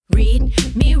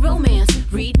Read me romance.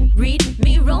 Read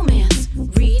me romance.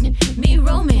 Read me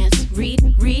romance.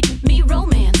 Read me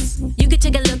romance. You could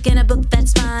take a look in a book,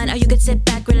 that's fine. Or you could sit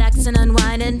back, relax, and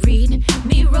unwind and read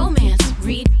me romance.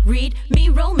 Read me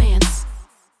romance.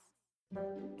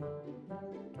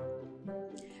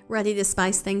 Ready to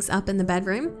spice things up in the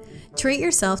bedroom? Treat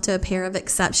yourself to a pair of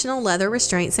exceptional leather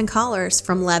restraints and collars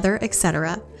from Leather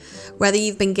Etc. Whether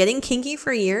you've been getting kinky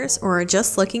for years or are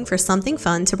just looking for something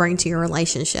fun to bring to your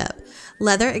relationship,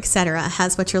 Leather Etc.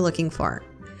 has what you're looking for.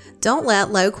 Don't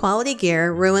let low-quality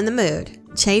gear ruin the mood.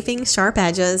 Chafing, sharp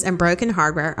edges, and broken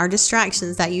hardware are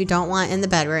distractions that you don't want in the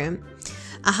bedroom.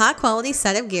 A high-quality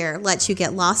set of gear lets you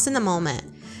get lost in the moment.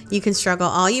 You can struggle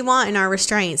all you want in our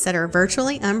restraints that are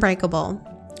virtually unbreakable.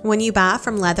 When you buy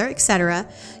from Leather Etc.,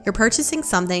 you're purchasing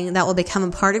something that will become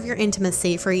a part of your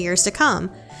intimacy for years to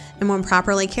come. And when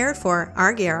properly cared for,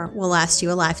 our gear will last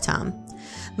you a lifetime.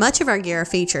 Much of our gear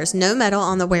features no metal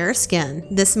on the wearer's skin.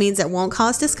 This means it won't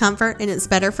cause discomfort and it's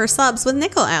better for subs with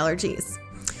nickel allergies.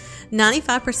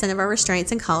 95% of our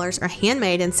restraints and collars are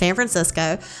handmade in San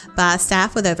Francisco by a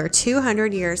staff with over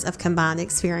 200 years of combined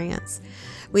experience.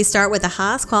 We start with the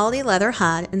highest quality leather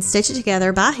hide and stitch it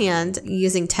together by hand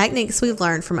using techniques we've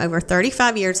learned from over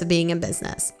 35 years of being in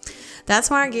business. That's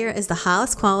why our gear is the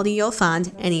highest quality you'll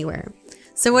find anywhere.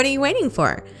 So what are you waiting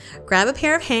for? Grab a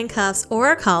pair of handcuffs or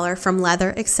a collar from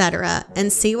Leather Etc.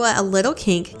 and see what a little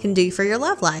kink can do for your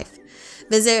love life.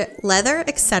 Visit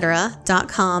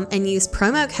leatheretc.com and use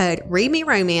promo code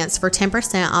ReadMeRomance for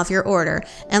 10% off your order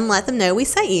and let them know we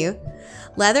sent you.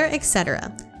 Leather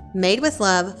Etc. Made with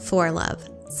love for love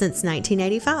since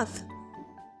 1985.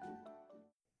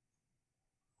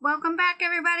 Welcome back,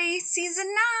 everybody. Season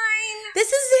 9. This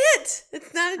is it.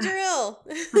 It's not a drill.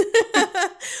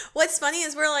 What's funny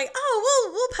is we're like, oh,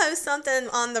 we'll post something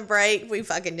on the break. We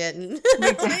fucking didn't.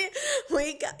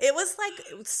 It was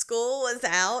like school was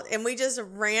out and we just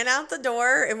ran out the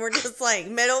door and we're just like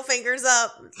middle fingers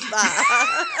up. Bye.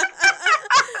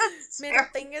 Middle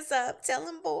fingers up. Tell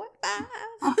him, boy, bye.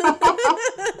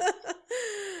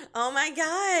 Oh my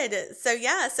God. So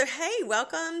hey,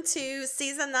 welcome to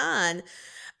season 9.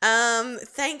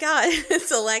 Thank God it's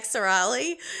Alexa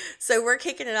Riley. So we're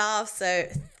kicking it off. So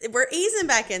we're easing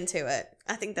back into it.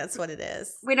 I think that's what it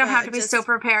is. We don't have to be so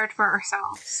prepared for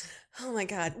ourselves. Oh my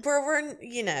God. We're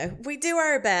we do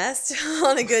our best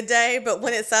on a good day, but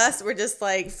when it's us, we're just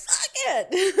like, fuck it.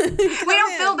 We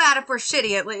don't feel bad if we're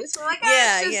shitty, at least. We're like,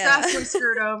 it's just us we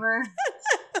screwed over.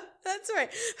 That's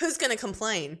right. Who's going to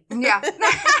complain? Yeah.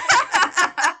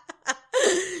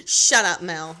 Shut up,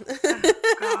 Mel. Oh,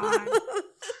 God.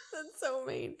 That's so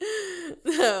mean.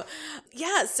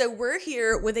 So we're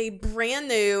here with a brand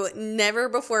new, never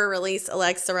before released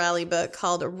Alexa Riley book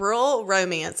called Rural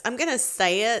Romance. I'm going to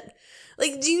say it.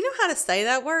 Like, do you know how to say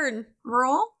that word?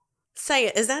 Rural? Say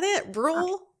it. Is that it?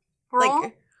 Rural? Rural?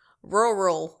 Like,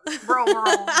 rural. Rural.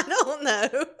 I don't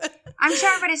know. I'm sure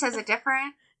everybody says it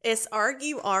different. It's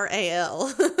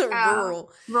R-U-R-A-L.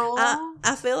 Rural. Rural?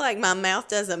 I feel like my mouth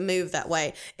doesn't move that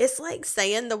way. It's like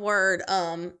saying the word,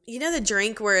 the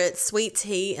drink where it's sweet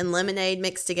tea and lemonade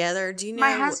mixed together. Do you know?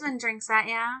 My husband drinks that,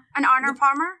 yeah. An Arnold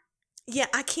Palmer? Yeah,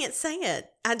 I can't say it.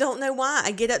 I don't know why.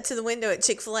 I get up to the window at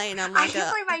Chick-fil-A and I'm like, I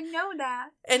can't believe I know that.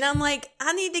 And I'm like,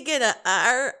 I need to get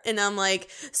and I'm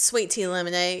like, sweet tea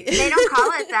lemonade. They don't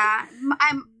call it that.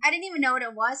 I didn't even know what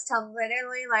it was till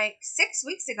literally like 6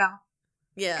 weeks ago.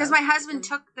 Yeah. Because my husband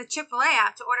took the Chick-fil-A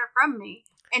app to order from me.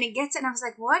 And he gets it and I was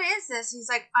like, what is this? He's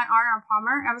like, an Arnold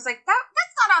Palmer. I was like,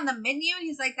 that's not on the menu. And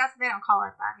he's like, they don't call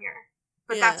it that here.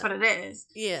 But that's what it is.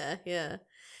 Yeah, yeah.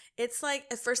 It's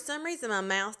like, for some reason, my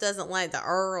mouth doesn't like the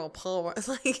Earl Palmer. Is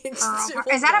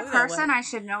that a person I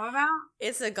should know about?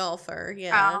 It's a golfer,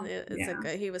 yeah. Oh,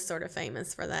 he was sort of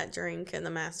famous for that drink and the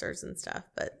Masters and stuff,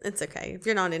 but it's okay. If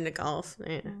you're not into golf,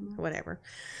 whatever.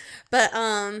 But,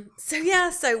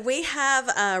 so we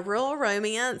have Rural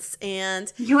Romance,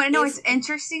 and... You want to know what's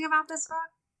interesting about this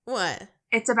book? What?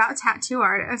 It's about tattoo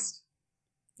artists.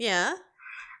 Yeah?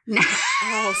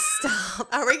 Oh,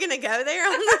 stop. Are we going to go there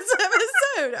on this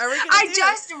episode? I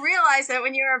just realized that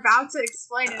when you were about to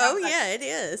explain it. Oh, yeah, it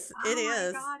is. It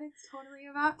is. Oh, my God, it's totally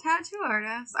about tattoo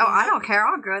artists. Oh, I don't care.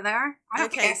 I'll go there. I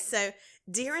don't care. So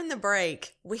during the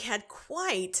break, we had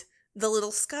quite the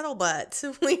little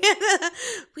scuttlebutt.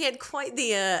 We had quite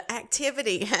the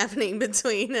activity happening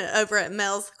between over at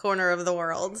Mel's corner of the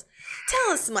world.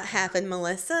 Tell us what happened,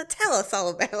 Melissa. Tell us all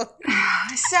about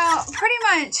it. So, pretty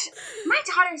much, my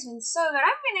daughter's been so good.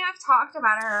 I've talked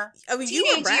about her. Oh, you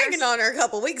were bragging on her a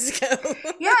couple weeks ago.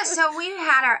 Yeah, so we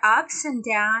had our ups and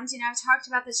downs. I've talked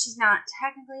about that she's not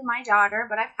technically my daughter,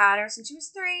 but I've had her since she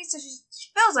was 3, so she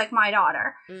feels like my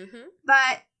daughter. Mm-hmm.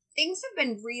 But things have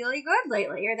been really good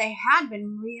lately, or they had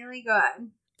been really good.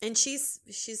 And she's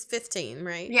 15,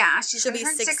 right? Yeah, she'll be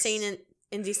 16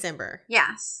 in December.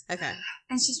 Yes. Okay.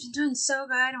 And she's been doing so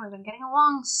good, and we've been getting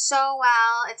along so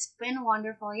well. It's been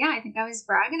wonderful. Yeah, I think I was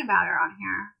bragging about her on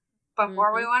here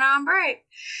before we went on break.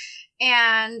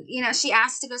 And, you know, she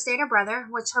asked to go stay at her brother,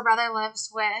 which her brother lives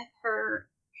with. Her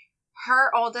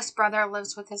oldest brother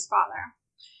lives with his father.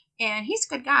 And he's a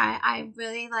good guy. I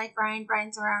really like Brian.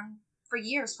 Brian's around for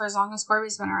years, for as long as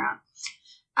Corby's been around.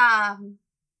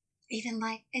 Even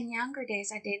like in younger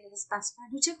days, I dated his best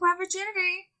friend who took my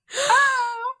virginity.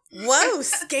 Oh! Whoa,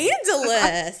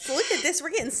 scandalous. Look at this.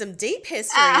 We're getting some deep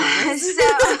history.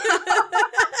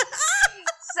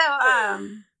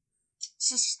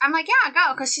 I'm like, yeah,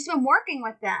 go, because she's been working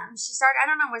with them. She started, I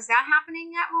don't know, was that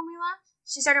happening yet when we left?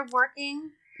 She started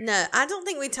working. No, I don't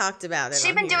think we talked about it.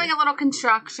 She'd been doing a little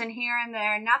construction here and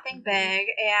there, nothing big,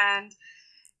 and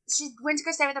she went to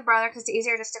go stay with her brother because it's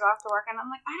easier just to go off to work. And I'm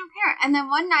like, I don't care. And then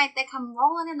one night they come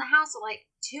rolling in the house at like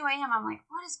 2 a.m. I'm like,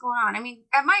 what is going on? I mean,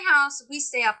 at my house, we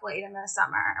stay up late in the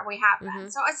summer, or we have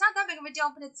been. So it's not that big of a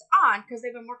deal, but it's on because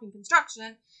they've been working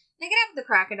construction. They get up at the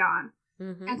crack of dawn.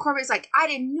 And Corby's like, I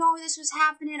didn't know this was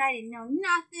happening. I didn't know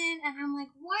nothing. And I'm like,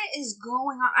 what is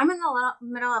going on? I'm in the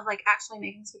middle of like actually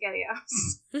making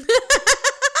SpaghettiOs.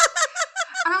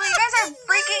 I'm like, you guys are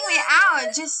freaking me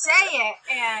out. Just say it.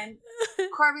 And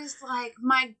Corby's like,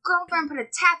 my girlfriend put a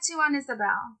tattoo on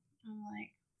Isabel. I'm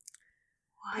like,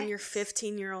 what? On your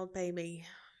 15-year-old baby.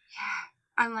 Yeah.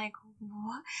 I'm like,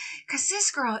 what? Because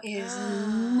this girl is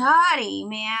nutty,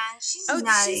 man. She's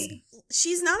nutty.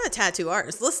 She's not a tattoo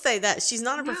artist. Let's say that. She's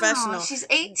not a professional. She's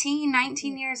 18,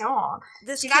 19 years old.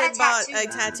 This kid bought a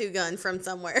tattoo gun from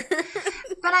somewhere.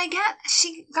 But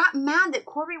she got mad that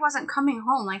Corby wasn't coming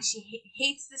home. Like, she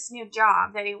hates this new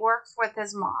job that he works with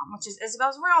his mom, which is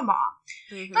Isabel's real mom.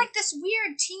 Like, this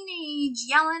weird teenage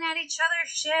yelling at each other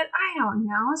shit. I don't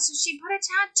know. So she put a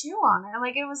tattoo on her.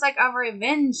 Like, it was like a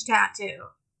revenge tattoo.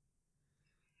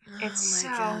 It's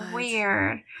so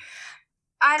weird.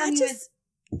 I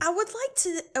would like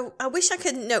to. I wish I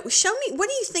could know. Show me. What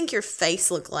do you think your face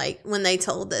looked like when they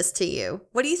told this to you?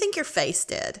 What do you think your face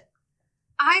did?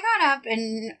 I got up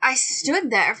and I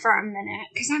stood there for a minute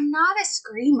because I'm not a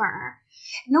screamer.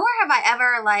 Nor have I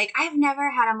ever, I've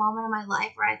never had a moment in my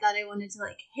life where I thought I wanted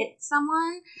to, hit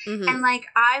someone. And,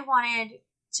 I wanted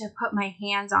to put my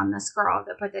hands on this girl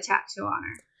that put the tattoo on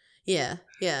her. Yeah,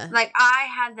 yeah. That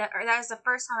was the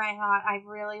first time I thought I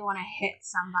really want to hit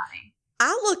somebody.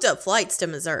 I looked up flights to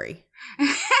Missouri.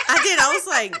 I did. I was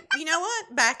like, you know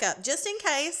what? Back up. Just in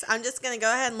case, I'm just going to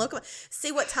go ahead and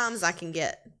see what times I can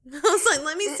get. I was like,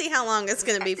 let me see how long it's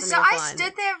going to be for me to fly. So I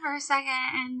stood there for a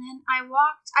second, and then I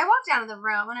walked out of the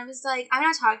room, and I was like, I'm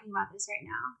not talking about this right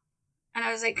now. And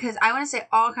I was like, because I want to say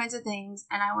all kinds of things,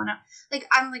 and I want to,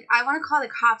 I want to call the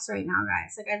cops right now,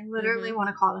 guys. I literally want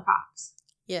to call the cops.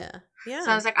 Yeah, yeah.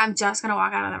 So I was like, I'm just going to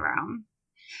walk out of the room.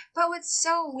 But what's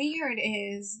so weird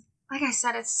is, like I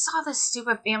said, it's all this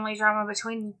stupid family drama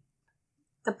between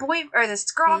the boy or this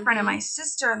girlfriend and my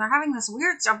sister, and they're having this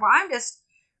weird stuff where I'm just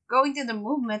going through the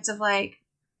movements of You're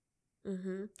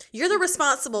the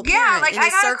responsible parent in a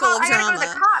circle of drama. I gotta go to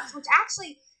the cops, which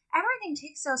actually everything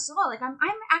takes so slow. I'm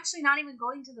actually not even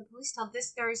going to the police till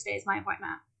this Thursday is my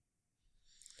appointment.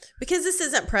 Because this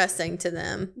isn't pressing to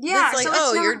them. Yeah. It's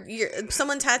like, you're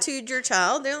someone tattooed your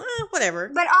child. They're like, whatever.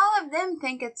 But all of them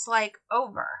think it's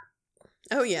over.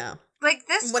 Oh, yeah.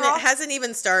 This when girl, it hasn't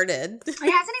even started. It hasn't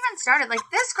even started.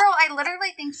 This girl, I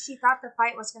literally think she thought the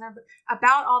fight was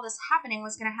about all this happening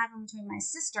was going to happen between my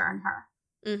sister and her.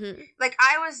 Mm-hmm.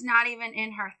 I was not even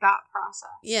in her thought process.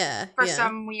 Yeah. For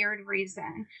some weird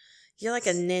reason. You're like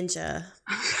a ninja.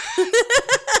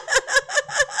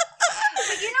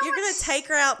 You're going to take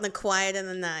her out in the quiet of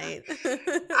the night.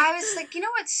 I was like,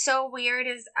 what's so weird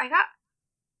is I got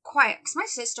quiet because my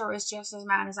sister was just as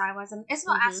mad as I was, and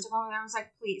Isabel asked to go over there. I was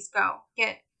like, please go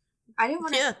I didn't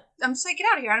want to. I'm just like, get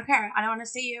out of here. I don't care. I don't want to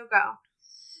see you go.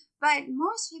 But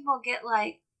most people get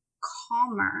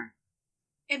calmer,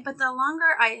 but the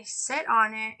longer I sit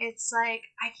on it, it's like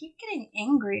I keep getting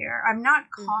angrier. I'm not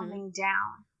calming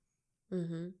down.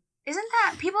 Mm-hmm. Isn't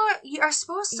that people are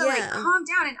supposed to calm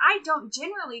down, and I don't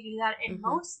generally do that in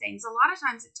most things. A lot of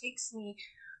times it takes me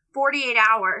 48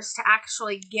 hours to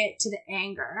actually get to the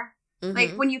anger.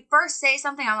 When you first say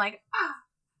something, I'm like, ah.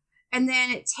 And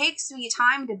then it takes me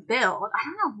time to build. I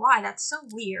don't know why. That's so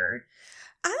weird.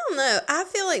 I don't know. I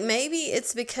feel like maybe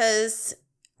it's because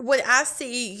what I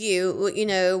see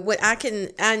you, what I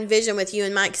envision with you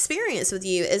and my experience with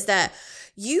you is that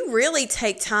you really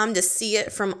take time to see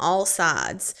it from all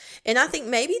sides. And I think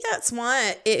maybe that's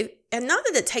why and not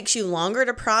that it takes you longer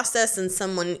to process than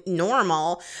someone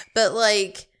normal, but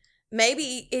like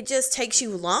maybe it just takes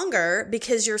you longer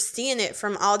because you're seeing it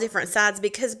from all different sides.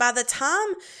 Because by the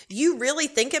time you really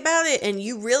think about it and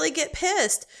you really get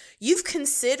pissed, you've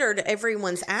considered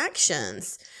everyone's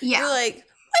actions. Yeah. You're like,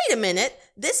 wait a minute,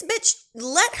 this bitch,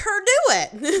 let her do it.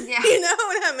 Yeah. You know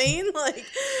what I mean? Like,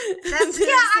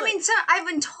 I mean, so I've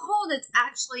been told it's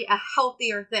actually a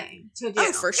healthier thing to do.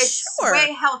 Oh, for it's sure.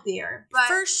 way healthier. But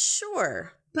for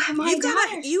sure. But my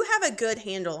daughter, you have a good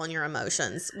handle on your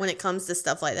emotions when it comes to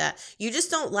stuff like that. You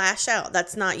just don't lash out.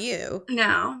 That's not you.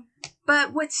 No.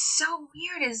 But what's so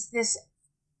weird is this,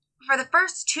 for the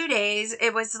first 2 days,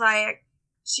 it was like,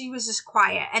 she was just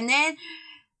quiet. And then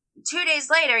 2 days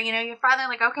later, you know, you're finally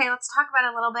like, okay, let's talk about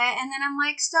it a little bit. And then I'm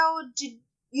like, so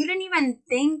you didn't even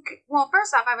think, well,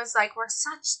 first off, I was like, we're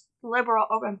such liberal,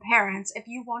 open parents. If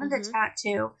you wanted a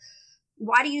tattoo,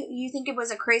 why do you think it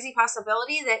was a crazy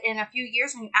possibility that in a few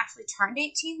years when you actually turned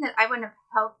 18 that I wouldn't have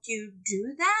helped you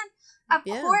do that? Of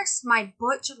course, my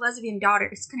butch lesbian daughter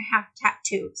is going to have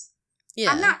tattoos.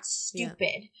 Yeah. I'm not stupid.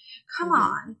 Yeah. Come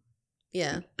on.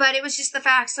 Yeah. But it was just the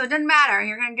fact, so it doesn't matter.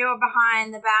 You're going to do it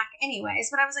behind the back anyways.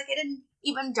 But I was like, it didn't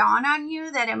even dawn on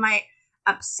you that it might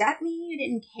upset me. You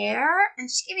didn't care. And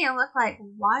she gave me a look like,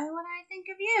 why would I think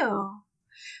of you?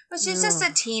 Which is just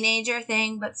a teenager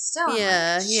thing, but still.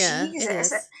 Yeah, like, yeah.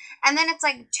 Jesus. And then it's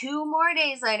like 2 more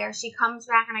days later, she comes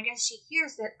back, and I guess she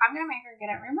hears that I'm going to make her get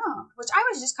it removed, which I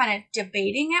was just kind of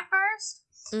debating at first.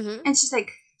 Mm-hmm. And she's like,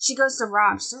 she goes to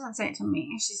Rob. She doesn't say it to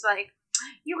me. She's like,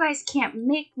 you guys can't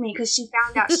make me, because she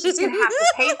found out she's going to have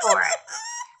to pay for it.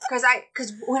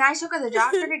 Because when I took her to the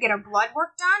doctor to get her blood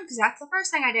work done, because that's the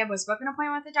first thing I did was book an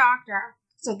appointment with the doctor.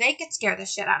 So they could scare the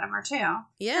shit out of her, too.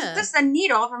 Yeah. Just a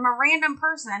needle from a random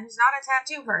person who's not a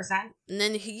tattoo person. And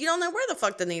then you don't know where the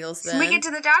fuck the needle's been. So we get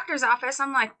to the doctor's office,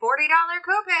 I'm like, $40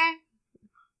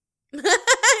 copay.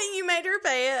 You made her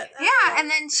pay it. Yeah,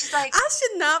 and then she's like... I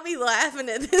should not be laughing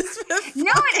at this.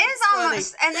 No, it is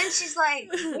almost. And then she's like,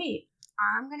 wait,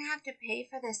 I'm going to have to pay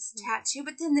for this tattoo.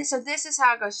 But then, so this is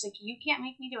how it goes. She's like, you can't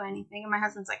make me do anything. And my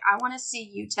husband's like, I want to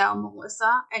see you tell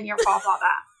Melissa and your papa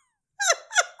that.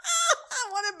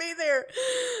 I want to be there.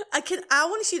 I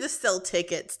want you to sell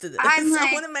tickets to this. I'm like,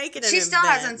 I want to make it an She still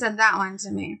event. hasn't said that one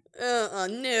to me.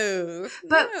 No.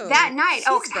 But no. that night,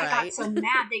 because right. I got so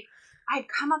mad. I'd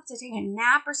come up to take a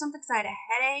nap or something because I had a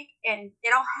headache, and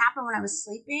it all happened when I was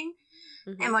sleeping.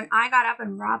 Mm-hmm. And when I got up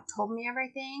and Rob told me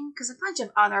everything, because a bunch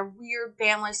of other weird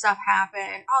family stuff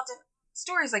happened, all the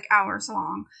stories like hours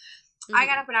long. Mm-hmm. I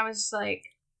got up and I was just like,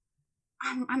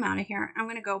 I'm out of here. I'm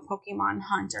going to go Pokemon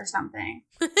hunt or something.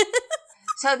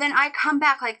 So then I come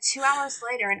back like 2 hours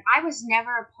later, and I was never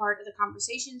a part of the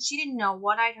conversation. She didn't know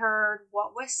what I'd heard,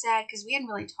 what was said, because we hadn't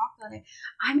really talked about it.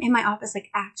 I'm in my office, like,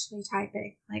 actually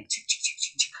typing, like, chick, chick, chick,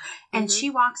 chick, chick. And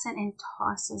she walks in and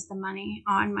tosses the money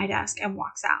on my desk and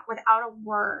walks out without a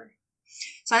word.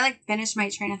 So I, like, finished my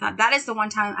train of thought. That is the one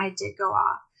time I did go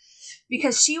off.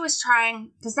 Because she was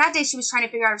trying, because that day she was trying to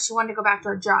figure out if she wanted to go back to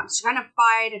her job. She kind of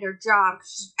fired at her job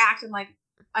because she's acting like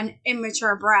an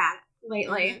immature brat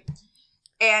lately. Mm-hmm.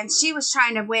 And she was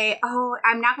trying to weigh,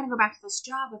 I'm not going to go back to this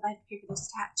job if I have to pay for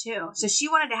this tattoo. So she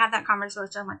wanted to have that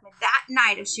conversation with me that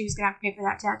night if she was going to have to pay for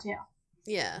that tattoo.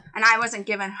 Yeah. And I wasn't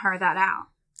giving her that out.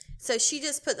 So she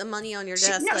just put the money on your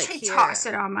desk? She tossed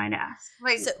it on my desk.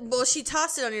 She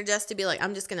tossed it on your desk to be like,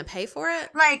 I'm just going to pay for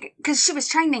it? Like, because she was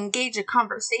trying to engage a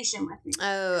conversation with me.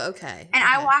 Oh, okay. And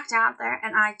I walked out there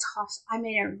and I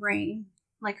made it rain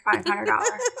like $500.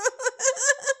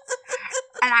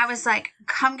 And I was like,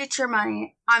 come get your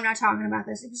money. I'm not talking about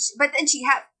this. But then she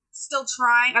still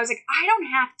trying. I was like, I don't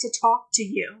have to talk to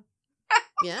you.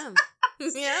 Yeah.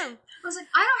 Yeah. I was like,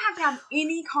 I don't have to have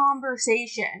any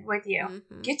conversation with you.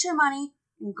 Mm-hmm. Get your money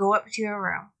and go up to your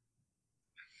room.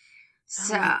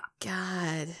 So, oh my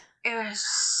God. It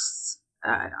was,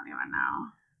 I don't even know.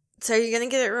 So are you going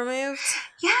to get it removed?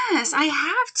 Yes, I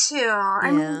have to. I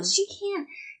mean, she can't.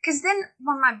 Because then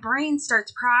when my brain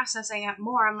starts processing it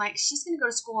more, I'm like, she's going to go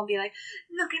to school and be like,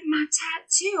 look at my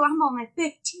tattoo. I'm only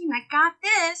 15. I got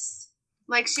this.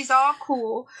 Like, she's all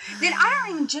cool. Then I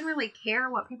don't even generally care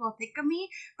what people think of me.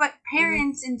 But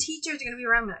parents and teachers are going to be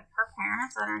around me like, her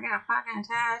parents let her get a fucking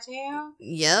tattoo?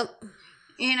 Yep.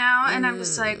 You know? And I'm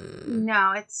just like,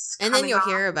 no, it's and then you'll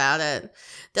hear about it.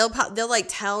 They'll like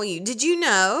tell you, did you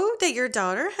know that your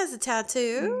daughter has a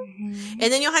tattoo? Mm-hmm.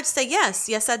 And then you'll have to say,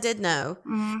 yes, I did know.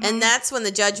 Mm-hmm. And that's when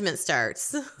the judgment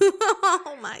starts.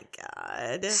 Oh my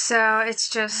God. So it's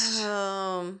just...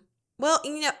 well,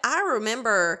 you know, I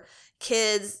remember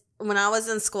kids when I was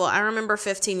in school, I remember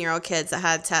 15-year-old kids that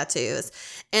had tattoos,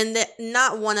 and that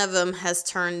not one of them has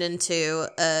turned into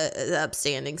an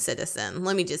upstanding citizen.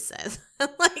 Let me just say,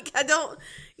 like, I don't,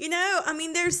 I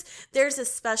mean, there's a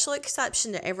special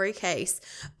exception to every case,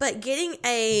 but getting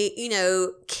a,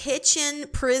 kitchen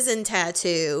prison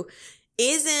tattoo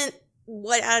isn't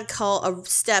what I'd call a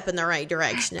step in the right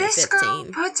direction at 15. This girl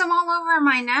puts them all over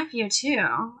my nephew, too.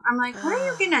 I'm like, where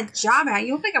are you getting a job at?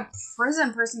 You look like a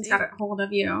prison person's got a hold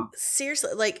of you.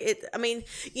 Seriously,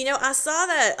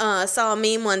 I saw a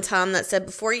meme one time that said,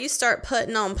 before you start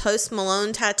putting on Post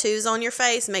Malone tattoos on your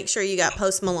face, make sure you got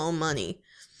Post Malone money.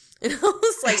 And I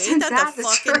was like, ain't that the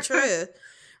fucking truth?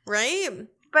 Right?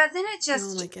 But then it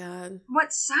just... Oh, my God.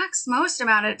 What sucks most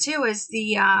about it, too, is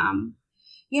the...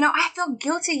 I feel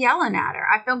guilty yelling at her.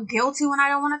 I feel guilty when I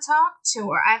don't want to talk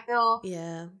to her. I feel,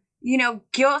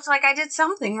 guilt like I did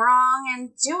something wrong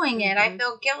and doing it. I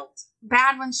feel guilt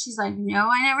bad when she's like, no,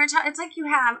 I never It's like you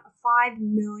have 5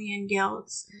 million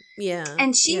guilts. Yeah.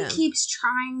 And she keeps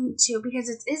trying to, because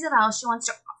it's Isabel, she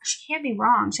can't be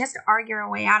wrong. She has to argue her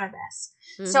way out of this.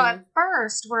 Mm-hmm. So at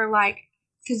first we're like,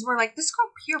 this girl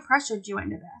peer pressured you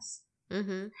into this.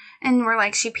 Mm-hmm. And we're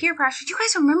like, she peer pressured. You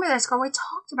guys remember this girl? We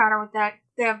talked about her with the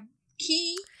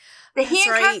key, the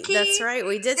handcuff key. That's right.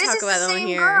 We did talk about that on here. This is the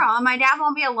same girl, and my dad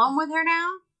won't be alone with her now.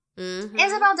 Mm-hmm.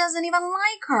 Isabel doesn't even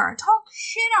like her. Talk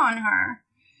shit on her.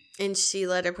 And she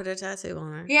let her put a tattoo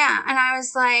on her. Yeah, and I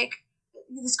was like,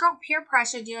 this girl peer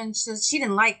pressured you, and she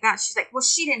didn't like that. She's like, well,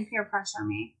 she didn't peer pressure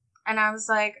me. And I was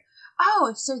like,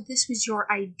 oh, so this was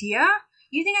your idea?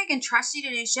 You think I can trust you to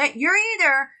do shit? You're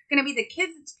either going to be the kid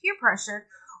that's peer pressured,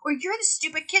 or you're the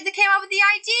stupid kid that came up with the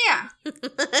idea.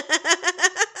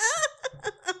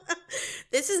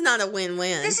 This is not a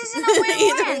win-win. This isn't a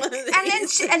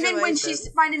win-win. And then when she's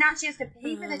finding out she has to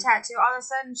pay for the tattoo, all of a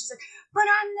sudden she's like, but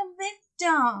I'm the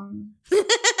victim.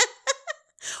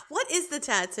 What is the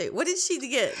tattoo? What did she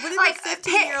get? What did like, the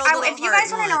 15-year-old if you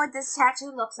guys want to know what this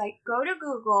tattoo looks like, go to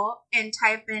Google and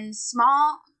type in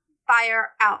small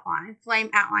fire outline, flame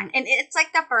outline. And it's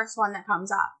like the first one that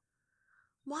comes up.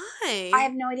 Why? I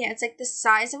have no idea. It's like the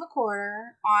size of a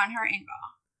quarter on her ankle.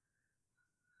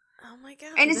 Oh my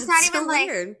God. And it's not even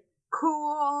weird. Like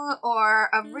cool or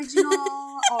original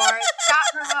or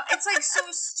thought-provoking. It's like so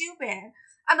stupid.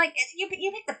 I'm like, you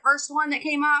picked the first one that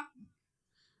came up.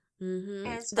 Mm-hmm.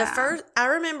 I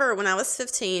remember when I was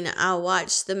 15, I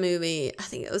watched the movie, I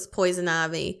think it was Poison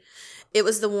Ivy. It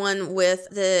was the one with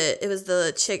it was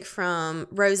the chick from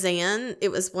Roseanne. It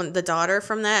was the daughter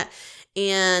from that.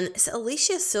 And is it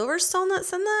Alicia Silverstone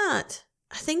that's in that?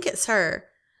 I think it's her.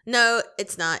 No,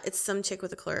 it's not. It's some chick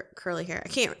with the curly hair. I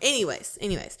can't.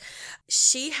 Anyways,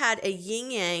 she had a yin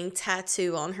yang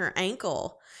tattoo on her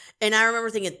ankle. And I remember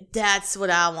thinking, that's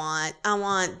what I want. I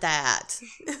want that.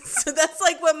 So that's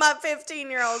like what my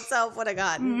 15-year-old self would have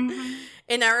gotten. Mm-hmm.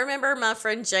 And I remember my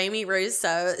friend Jamie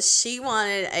Russo, she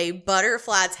wanted a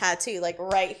butterfly tattoo, like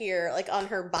right here, like on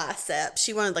her bicep.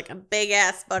 She wanted like a big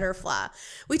ass butterfly.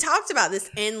 We talked about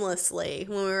this endlessly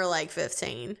when we were like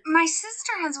 15. My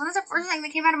sister has, one of the first things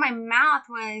that came out of my mouth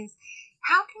was,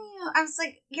 how can you, I was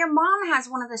like, your mom has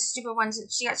one of the stupid ones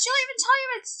that she got. She'll even tell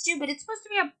you it's stupid. It's supposed to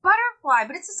be a butterfly,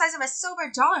 but it's the size of a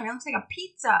silver dollar. It looks like a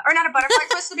pizza. Or not a butterfly,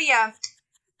 it's supposed to be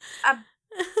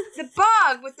the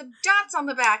bug with the dots on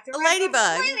the back. A ladybug.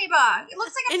 Ladybug. It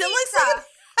looks like a pizza.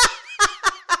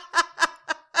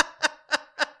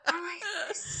 I'm like,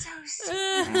 this is so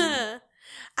stupid.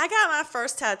 I got my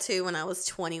first tattoo when I was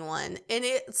 21, and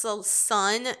it's a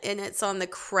sun, and it's on the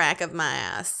crack of my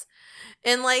ass.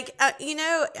 And like, at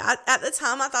the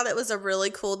time I thought it was a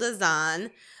really cool design,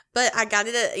 but I got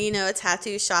it at, a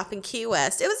tattoo shop in Key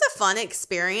West. It was a fun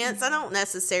experience. I don't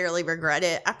necessarily regret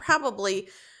it. I probably,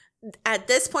 at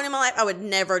this point in my life, I would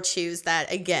never choose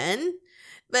that again.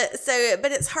 But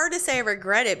it's hard to say I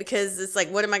regret it because it's like,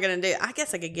 what am I going to do? I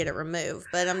guess I could get it removed,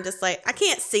 but I'm just like, I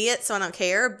can't see it, so I don't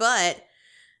care. But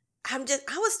I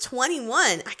was 21.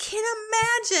 I can't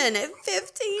imagine at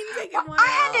 15 picking one I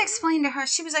had to explain to her.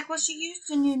 She was like, well, she used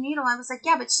a new needle. I was like,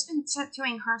 yeah, but she's been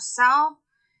tattooing herself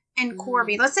and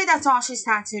Corby. Let's say that's all she's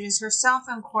tattooed is herself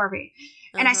and Corby.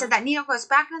 And I said, that needle goes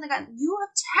back into the gut.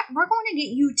 We're going to get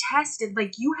you tested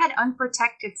like you had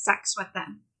unprotected sex with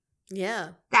them.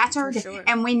 Yeah. That's her. Sure.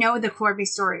 And we know the Corby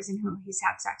stories and who he's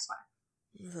had sex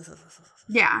with.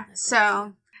 Yeah.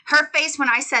 So her face when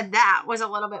I said that was a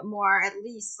little bit more, at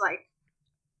least, like,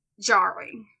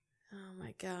 jarring. Oh,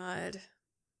 my God.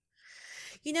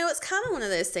 It's kind of one of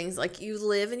those things, like, you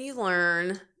live and you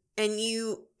learn, and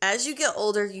as you get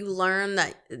older, you learn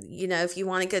that, if you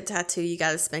want a good tattoo, you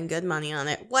got to spend good money on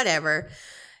it, whatever,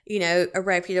 a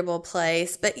reputable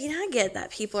place. But, I get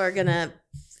that people are going to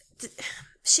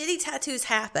shitty tattoos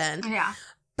happen. Yeah.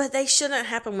 But they shouldn't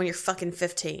happen when you're fucking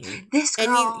 15. This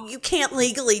girl. And you can't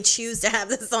legally choose to have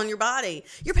this on your body.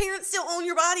 Your parents still own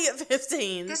your body at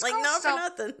 15. This like, girl not for still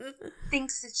nothing.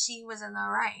 thinks that she was in the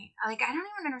right. Like, I don't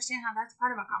even understand how that's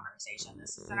part of a conversation.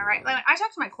 This isn't a right. Like, I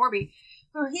talked to my Corby,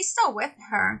 who he's still with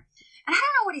her. And I don't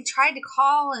know what he tried to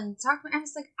call and talk to me. I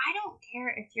was like, I don't care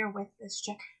if you're with this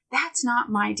chick. That's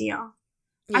not my deal.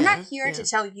 Yeah, I'm not here to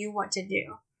tell you what to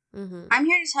do. Mm-hmm. I'm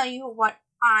here to tell you what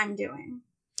I'm doing.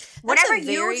 That's Whatever a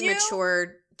very you do,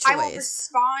 mature choice. I will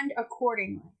respond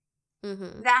accordingly.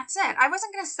 Mm-hmm. That's it. I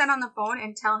wasn't going to sit on the phone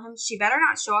and tell him she better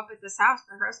not show up at this house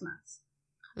for Christmas.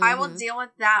 Mm-hmm. I will deal with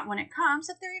that when it comes,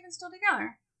 if they're even still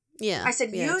together. Yeah. I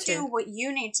said, you do what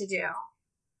you need to do,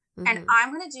 and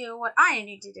I'm going to do what I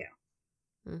need to do.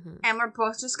 Mm-hmm. And we're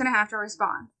both just going to have to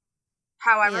respond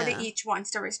however that each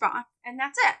wants to respond. And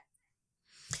that's it.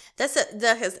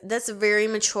 That's a very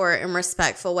mature and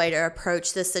respectful way to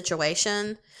approach this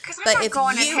situation. Because I'm not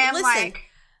going at him like...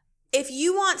 If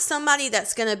you want somebody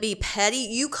that's going to be petty,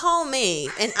 you call me,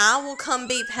 and I will come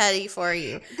be petty for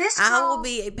you. I will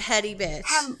be a petty bitch.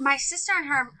 My sister and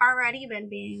her have already been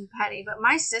being petty, but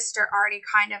my sister already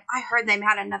kind of... I heard they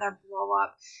had another blow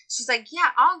up. She's like, yeah,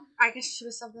 I guess she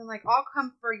was something like, I'll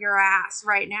come for your ass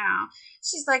right now.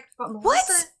 She's like, but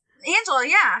Melissa... What? Angela,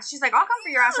 yeah. She's like, I'll come for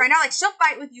your ass right now. Like, she'll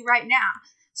fight with you right now.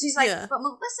 She's like, but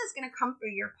Melissa's going to come for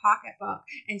your pocketbook,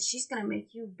 and she's going to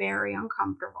make you very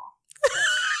uncomfortable.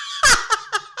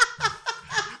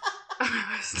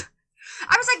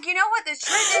 I was like, you know what? The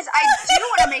truth is, I do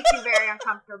want to make you very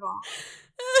uncomfortable.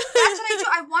 That's what I do.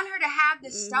 I want her to have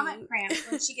the stomach cramps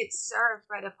when she gets served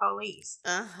by the police.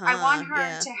 I want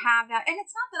her to have that. And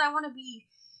it's not that I want to be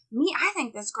me. I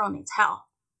think this girl needs help.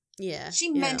 Yeah. She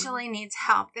mentally needs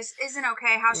help. This isn't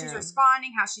okay. How she's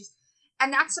responding,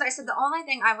 and that's what I said. The only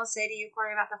thing I will say to you,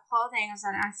 Corey, about the whole thing is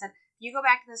that I said, you go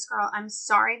back to this girl, I'm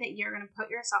sorry that you're going to put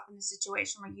yourself in a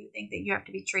situation where you think that you have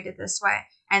to be treated this way.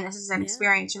 And this is an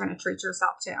experience you're going to treat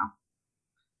yourself to.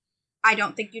 I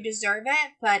don't think you deserve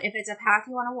it, but if it's a path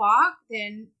you want to walk,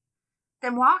 then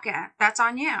walk it. That's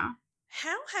on you.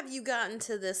 How have you gotten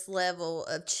to this level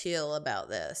of chill about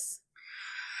this?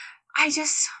 I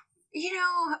just,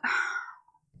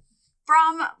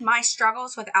 from my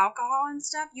struggles with alcohol and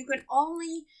stuff,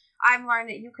 I've learned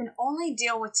that you can only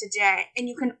deal with today, and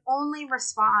you can only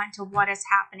respond to what is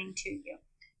happening to you.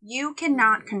 You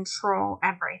cannot control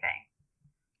everything.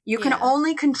 You can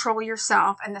only control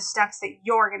yourself and the steps that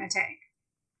you're going to take.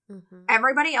 Mm-hmm.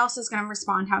 Everybody else is going to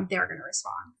respond how they're going to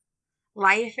respond.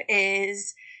 Life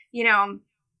is, 90%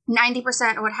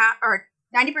 or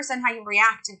 90% how you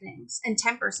react to things, and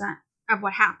 10% of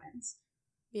what happens.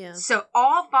 Yeah. So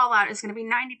all fallout is going to be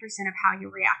 90% of how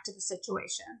you react to the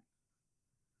situation.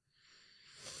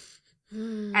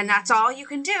 And that's all you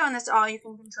can do, and that's all you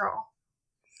can control.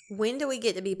 When do we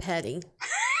get to be petty?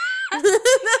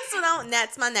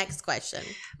 That's my next question.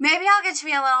 Maybe I'll get to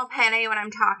be a little petty when I'm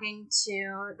talking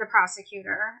to the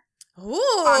prosecutor. Ooh,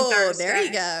 on Thursday. There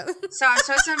you go. So I'm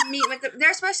supposed to meet with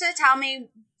they're supposed to tell me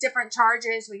different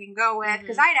charges we can go with,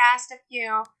 because I'd asked a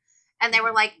few, and they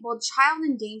were like, well, child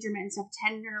endangerment stuff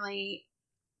it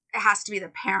has to be the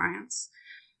parents.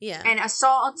 Yeah. And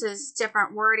assault is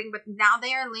different wording, but now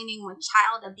they are leaning with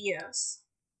child abuse.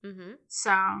 Mm-hmm. So,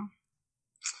 I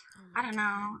don't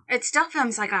know. It still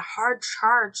feels like a hard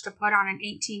charge to put on an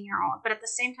 18-year-old, but at the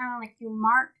same time, I'm like, you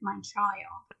marked my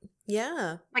child.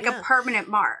 Yeah. Like a permanent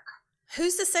mark.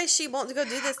 Who's to say she won't go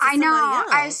do this to I know.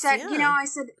 Somebody else? I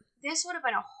said, this would have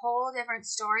been a whole different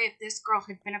story if this girl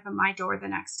had been up at my door the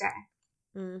next day.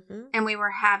 Mm-hmm. And we were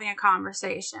having a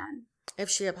conversation. If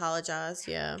she apologized,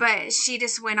 yeah. But she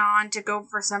just went on to go,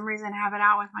 for some reason, have it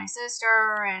out with my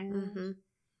sister and,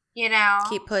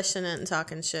 keep pushing it and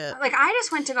talking shit. Like, I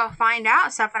just went to go find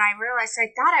out stuff, and I realized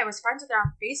I thought I was friends with her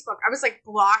on Facebook. I was, like,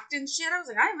 blocked and shit. I was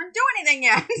like, I haven't do anything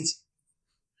yet.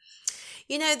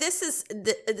 This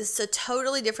is a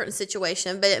totally different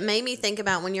situation, but it made me think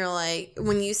about when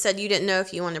you said you didn't know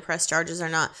if you wanted to press charges or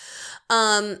not.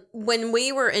 When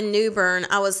we were in New Bern,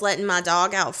 I was letting my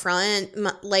dog out front.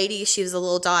 My lady, she was a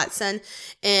little Dachshund,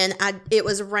 and it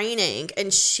was raining,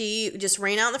 and she just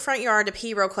ran out in the front yard to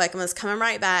pee real quick and was coming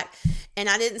right back. And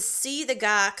I didn't see the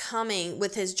guy coming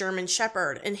with his German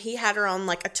Shepherd, and he had her on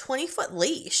like a 20-foot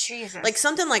leash. Jesus. Like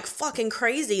something like fucking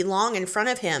crazy long in front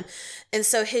of him. And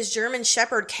so his German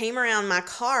Shepherd came around my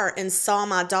car and saw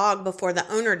my dog before the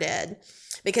owner did,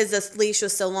 because this leash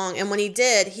was so long. And when he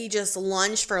did, he just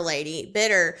lunged for lady,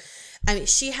 bit her. I mean,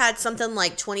 she had something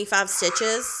like 25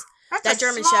 stitches. That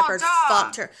German Shepherd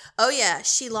fucked her. Oh, yeah.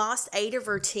 She lost 8 of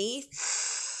her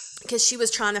teeth because she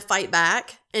was trying to fight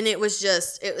back. And it was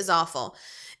awful.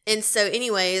 And so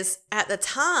anyways, at the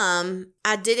time,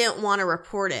 I didn't want to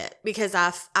report it because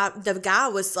the guy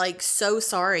was like so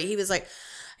sorry. He's like,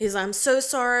 I'm so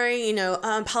sorry,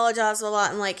 I apologize a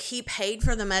lot. And like, he paid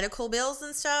for the medical bills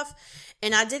and stuff.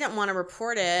 And I didn't want to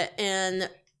report it. And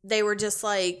they were just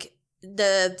like,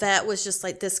 the vet was just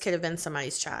like, this could have been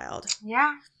somebody's child.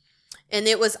 Yeah. And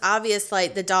it was obvious,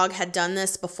 like, the dog had done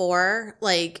this before.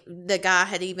 Like, the guy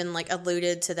had even, like,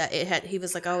 alluded to that. He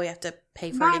was like, oh, we have to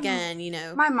pay for it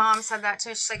again, My mom said that, too.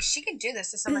 She's like, she could do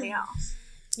this to somebody else.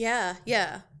 Yeah,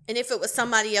 yeah. And if it was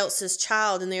somebody else's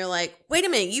child and they're like, wait a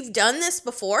minute, you've done this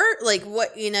before? Like,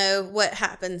 what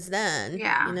happens then?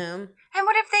 Yeah. And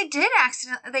what if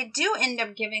they do end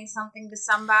up giving something to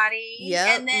somebody?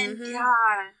 Yeah. And then,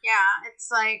 God, yeah, it's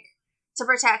like to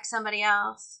protect somebody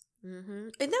else. Mm-hmm.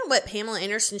 Isn't that what Pamela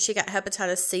Anderson, she got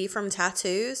hepatitis C from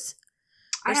tattoos?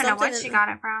 I don't know what she got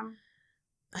it from.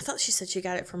 I thought she said she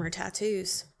got it from her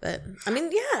tattoos. But, I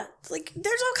mean, yeah, like,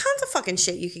 there's all kinds of fucking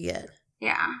shit you could get.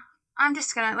 Yeah. I'm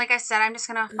just going to, like I said, I'm just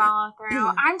going to follow through.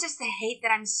 I'm just hate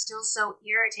that I'm still so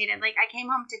irritated. Like, I came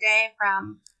home today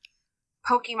from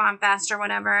Pokemon Fest or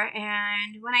whatever,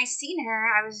 and when I seen her,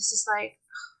 I was just like,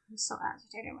 I'm so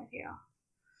agitated with you.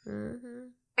 Mm-hmm.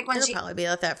 Like when It'll probably be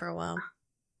like that for a while.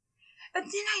 But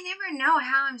then I never know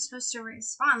how I'm supposed to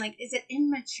respond. Like, is it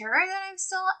immature that I'm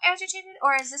still agitated?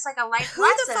 Or is this like a life lesson?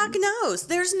 Who the fuck knows?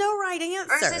 There's no right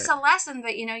answer. Or is this a lesson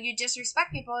that, you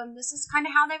disrespect people and this is kind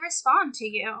of how they respond to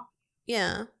you?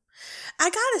 Yeah. I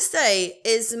gotta say,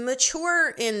 as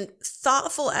mature and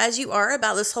thoughtful as you are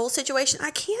about this whole situation,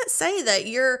 I can't say that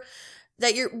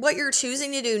what you're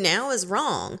choosing to do now is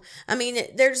wrong. I mean,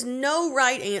 there's no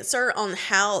right answer on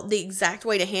how the exact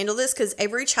way to handle this because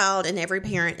every child and every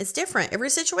parent is different.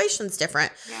 Every situation's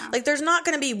different. Yeah. Like, there's not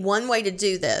going to be one way to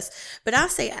do this. But I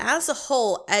say, as a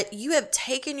whole, you have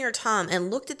taken your time and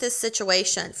looked at this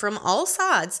situation from all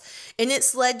sides, and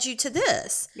it's led you to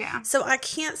this. Yeah. So I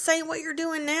can't say what you're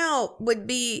doing now would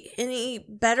be any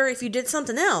better if you did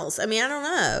something else. I mean, I don't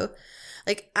know.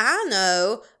 Like, I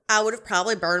know I would have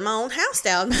probably burned my own house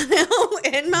down by now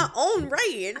in my own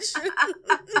rage.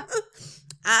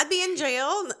 I'd be in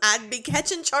jail. I'd be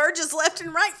catching charges left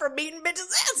and right for beating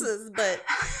bitches' asses. But,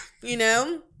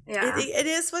 Yeah. it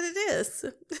is what it is.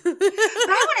 But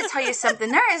I want to tell you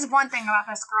something. There is one thing about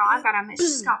this girl I've got to admit.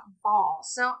 She's got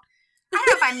balls. So, I don't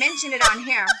know if I mentioned it on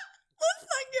here. Let's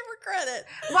not give her credit.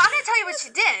 Well, I'm going to tell you what she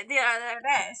did the other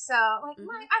day. So,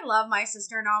 like, I love my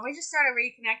sister-in-law. We just started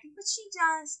reconnecting. But she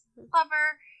does love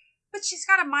her. But she's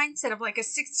got a mindset of like a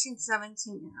 16,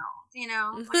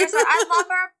 17-year-old, Like I said, I love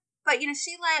her, but,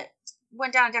 she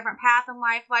went down a different path in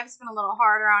life. Life's been a little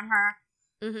harder on her.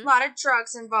 Mm-hmm. A lot of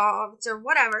drugs involved or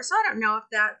whatever. So I don't know if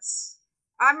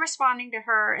I'm responding to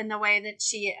her in the way that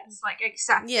she is, like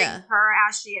accepting her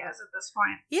as she is at this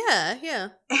point. Yeah, yeah.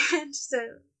 And so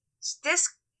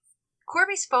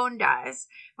Corby's phone dies,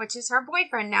 which is her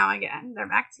boyfriend now again. They're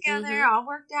back together, all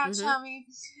worked out, chummy.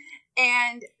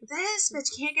 And this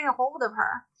bitch can't get a hold of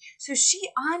her. So she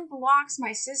unblocks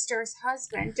my sister's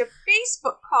husband to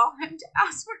Facebook call him to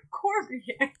ask where Corby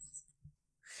is.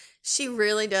 She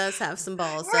really does have some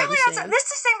balls, really doesn't she? This is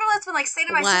the same girl that's been like saying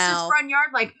to my sister's front yard,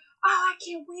 like, oh, I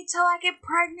can't wait till I get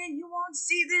pregnant. You won't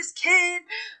see this kid.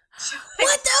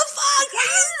 What the fuck?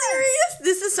 Are you serious?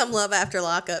 This is some love after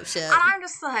lockup shit. And I'm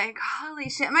just like, holy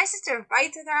shit. My sister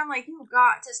fights with her. I'm like, you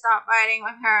got to stop fighting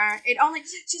with her.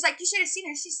 She's like, you should have seen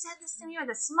her. She said this to me with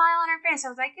a smile on her face. I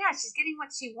was like, yeah, she's getting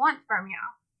what she wants from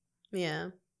you. Yeah.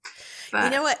 But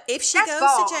you know what? If she goes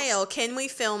to jail, can we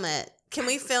film it? Can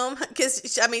we film?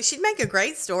 Because, I mean, she'd make a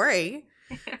great story.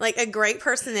 Like a great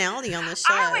personality on the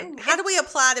show. How do we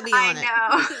apply to be on it?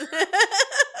 I know.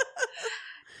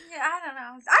 Yeah, I don't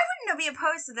know. I wouldn't be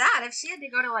opposed to that if she had to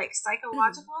go to like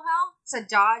psychological help to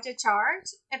dodge a charge.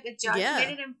 If the judge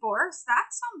made it enforced, that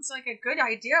sounds like a good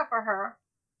idea for her.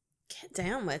 Get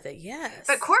down with it, yes.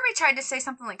 But Corby tried to say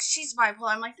something like she's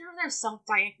bipolar. I'm like, they're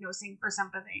self-diagnosing for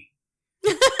sympathy.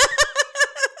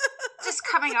 Just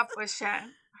coming up with shit.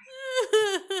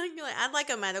 I'd like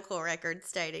a medical record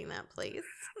stating that, please.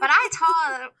 But I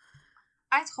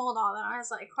told all that. I was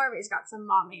like, Corby's got some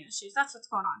mommy issues. That's what's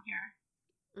going on here.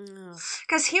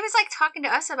 Because he was like talking to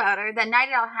us about her the night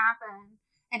it all happened,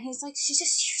 and he's like, she's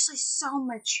just usually so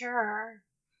mature.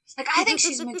 Like, I think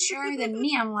she's maturer than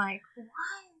me. I'm like, what?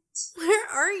 Where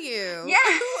are you?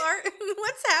 Yeah.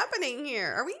 What's happening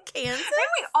here? Are we in Kansas? Maybe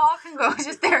we all can go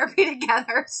to therapy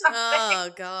together or something. Oh,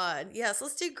 God. Yes,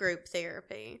 let's do group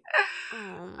therapy.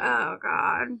 Oh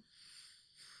God.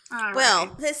 All well,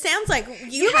 right. It sounds like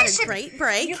you had a great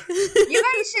break. You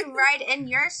guys should write in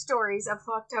your stories of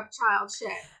fucked up child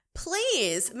shit.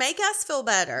 Please make us feel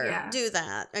better. Yeah. Do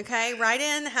that. Okay. Write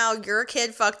in how your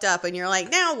kid fucked up and you're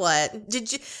like, now what?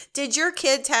 Did your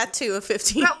kid tattoo a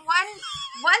 15? But one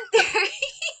theory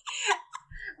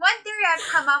I've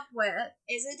come up with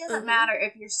is it doesn't matter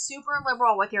if you're super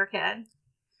liberal with your kid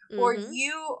or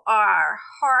you are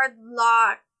hard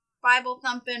lock, Bible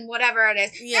thumping, whatever it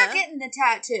is. Yeah. They're getting the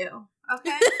tattoo.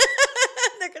 Okay.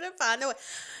 They're gonna find a way.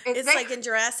 It's like in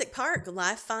Jurassic Park.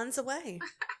 Life finds a way.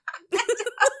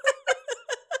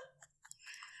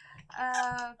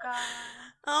 Oh God!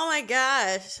 Oh my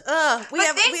gosh! Oh,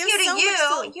 thank you to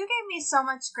you. You gave me so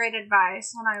much great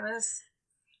advice when I was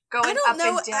going up and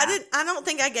down. I don't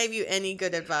think I gave you any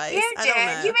good advice. You I don't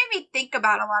know. did. You made me think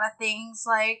about a lot of things,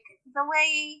 like the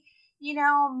way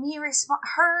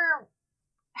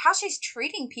how she's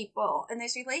treating people in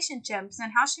these relationships,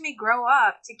 and how she may grow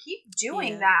up to keep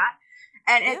doing that.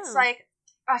 And it's like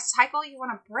a cycle you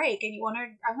want to break, and I want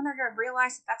her to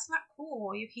realize that that's not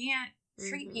cool. You can't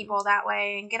treat people that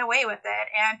way and get away with it.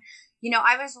 And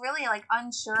I was really like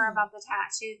unsure about the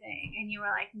tattoo thing, and you were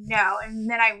like, no. And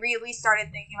then I really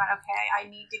started thinking about, okay, I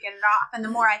need to get it off. And the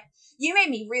more you made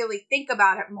me really think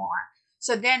about it more.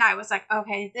 So then I was like,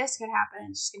 okay, this could happen.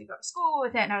 I'm just gonna go to school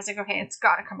with it. And I was like, okay, it's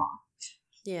got to come off.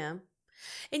 Yeah.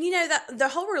 And that the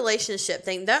whole relationship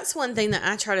thing, that's one thing that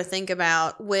I try to think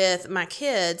about with my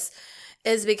kids,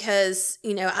 is because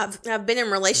I've been in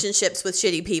relationships with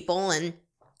shitty people and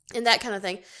that kind of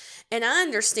thing. And I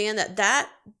understand that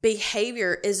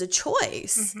behavior is a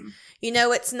choice. Mm-hmm.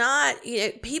 It's not,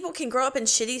 people can grow up in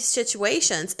shitty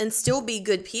situations and still be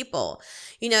good people.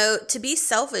 To be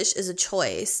selfish is a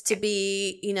choice. To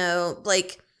be,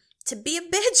 to be a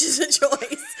bitch is a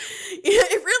choice.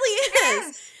 It really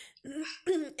is.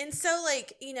 Yes. And so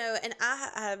and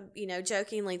I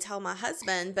jokingly tell my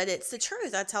husband, but it's the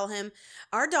truth. I tell him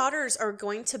our daughters are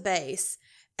going to base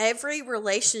every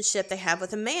relationship they have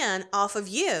with a man off of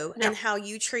you and how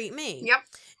you treat me. Yep.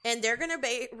 And they're going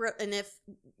to and if,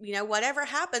 whatever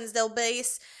happens, they'll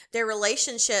base their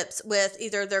relationships with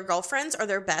either their girlfriends or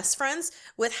their best friends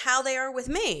with how they are with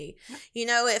me.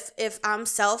 Yep. If I'm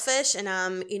selfish and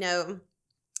I'm,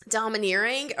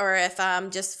 domineering, or if I'm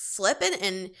just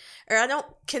flippant or I don't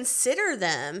consider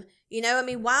them,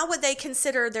 why would they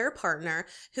consider their partner,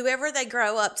 whoever they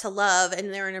grow up to love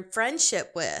and they're in a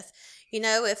friendship with?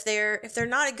 If they're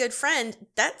not a good friend,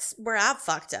 that's where I've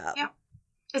fucked up. Yep.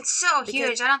 It's so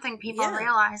huge. I don't think people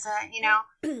realize it.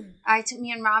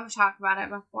 Me and Mom talked about it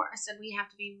before. I said we have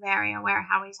to be very aware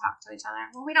how we talk to each other.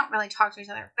 Well, we don't really talk to each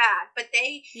other bad, but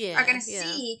they are going to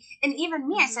see. And even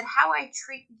me, I said how I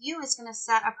treat you is going to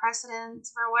set a precedent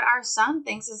for what our son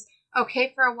thinks is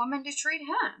okay for a woman to treat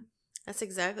him. That's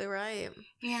exactly right.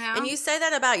 And you say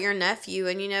that about your nephew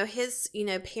and, his,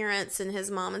 parents and his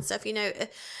mom and stuff,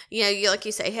 you like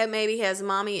you say, hey, maybe he has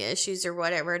mommy issues or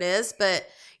whatever it is. But,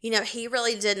 he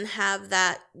really didn't have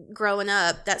that growing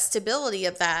up, that stability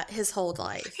of that his whole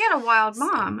life. He had a wild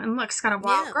mom and Luke's got a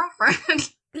wild girlfriend.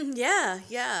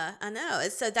 Yeah. I know.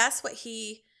 And so that's what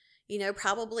he,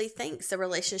 probably thinks the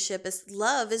relationship is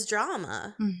love is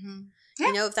drama. Mm-hmm.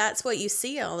 Yeah. If that's what you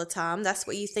see all the time, that's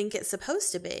what you think it's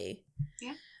supposed to be.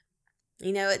 Yeah.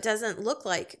 It doesn't look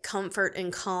like comfort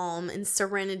and calm and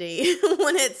serenity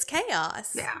when it's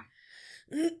chaos. Yeah.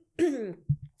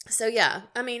 So, yeah,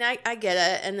 I mean, I get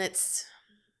it. And it's,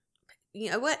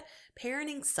 what?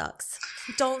 Parenting sucks.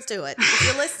 Don't do it. If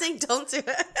you're listening, don't do it.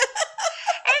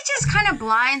 It just kind of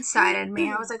blindsided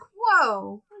me. I was like,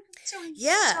 whoa.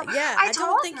 Yeah. I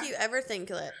don't think you ever think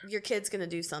that your kid's going to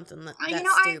do something that's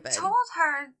stupid. I told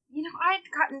her,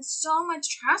 I'd gotten so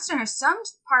much trust in her. Some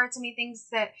parts of me thinks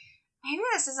that maybe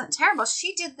this isn't terrible.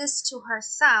 She did this to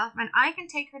herself, and I can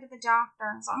take her to the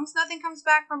doctor as long as nothing comes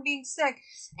back from being sick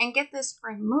and get this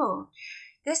removed.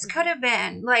 This could have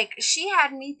been, she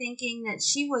had me thinking that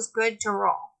she was good to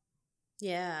roll.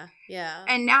 Yeah.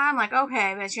 And now I'm like,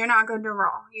 okay, bitch, you're not good to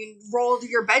roll. You rolled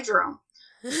your bedroom.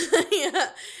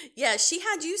 Yeah, she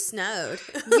had you snowed.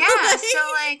 But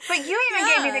you even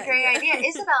gave me the great idea.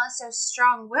 Isabella's so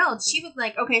strong-willed. She would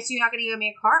okay, so you're not going to give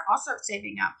me a car? I'll start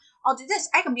saving up. I'll do this.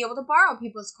 I can be able to borrow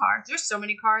people's cars. There's so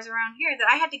many cars around here that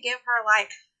I had to give her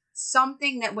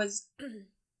something that was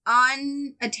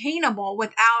unattainable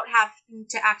without having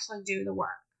to actually do the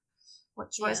work,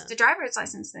 which was the driver's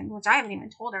license thing, which I haven't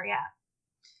even told her yet.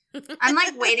 I'm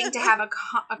waiting to have a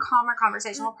calmer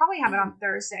conversation. We'll probably have it on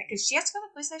Thursday because she has to go to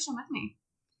the police station with me.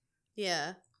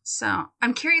 Yeah. So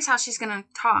I'm curious how she's going to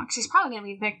talk. She's probably going to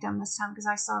be victim this time because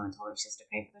I still haven't told her she has to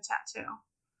pay for the tattoo.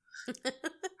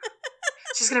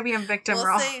 She's going to be in victim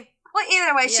role. See. Well,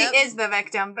 either way, she is the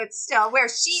victim, but still, where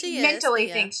she mentally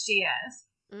thinks she is.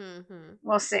 Mm-hmm.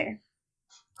 We'll see.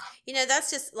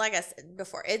 That's just, like I said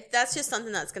before, that's just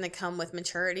something that's going to come with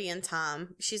maturity and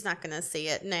time. She's not going to see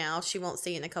it now. She won't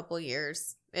see it in a couple of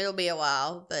years. It'll be a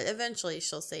while, but eventually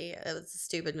she'll see it was a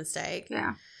stupid mistake.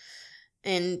 Yeah.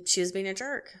 And she was being a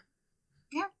jerk.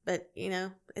 Yeah. But,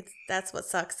 that's what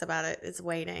sucks about it, is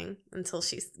waiting until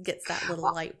she gets that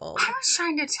little light bulb. I was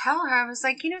trying to tell her, I was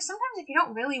like, sometimes if you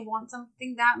don't really want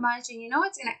something that much and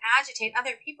it's going to agitate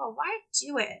other people, why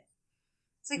do it?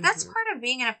 It's like, that's part of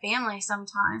being in a family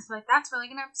sometimes. Like, that's really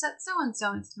going to upset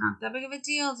so-and-so. It's not that big of a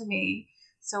deal to me.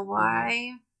 So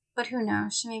why? But who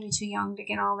knows? She may be too young to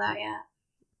get all that yet.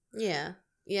 Yeah.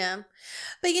 Yeah.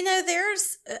 But,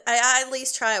 I at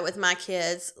least try it with my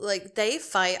kids. Like, they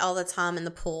fight all the time in the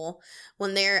pool.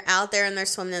 When they're out there and they're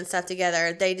swimming and stuff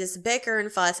together, they just bicker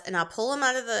and fuss. And I pull them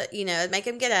out of the, make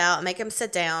them get out, make them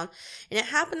sit down. And it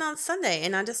happened on Sunday.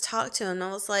 And I just talked to him. And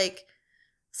I was like,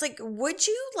 would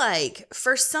you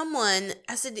for someone,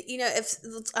 I said, if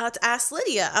I asked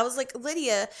Lydia, I was like,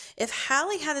 Lydia, if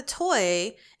Hallie had a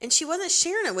toy and she wasn't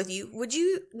sharing it with you, would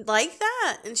you like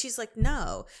that? And she's like, no.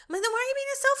 I'm like, then why are you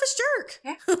being a selfish jerk?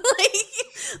 Yeah.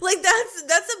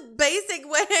 that's a basic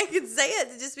way I could say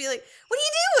it, to just be like, what are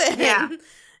you doing?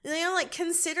 Yeah.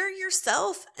 Consider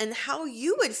yourself and how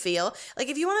you would feel. Like,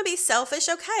 if you want to be selfish,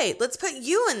 okay, let's put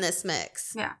you in this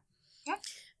mix. Yeah. Yeah.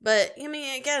 But,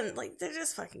 again, they're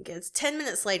just fucking kids. 10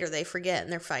 minutes later, they forget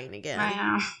and they're fighting again.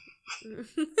 I know.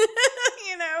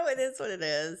 It is what it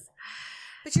is.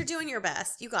 But you're doing your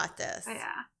best. You got this.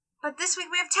 Yeah. But this week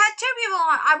we have tattoo people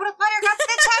on. I would have let her get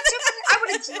the tattoo. I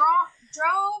would have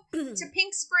drove to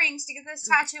Pink Springs to get this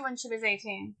tattoo when she was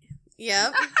 18.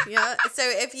 Yep. Yeah. So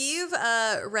if you've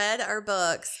read our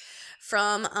books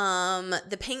from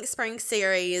the Pink Springs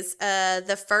series,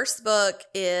 the first book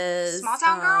is Small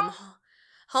Town Girl?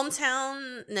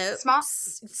 Hometown, no. Small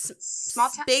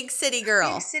town. Big City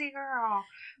Girl. Big City Girl.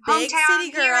 Big Hometown City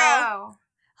Girl. Hero.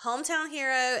 Hometown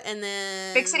Hero, and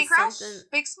then Big City Crush?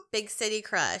 Big City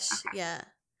Crush. Okay. Yeah.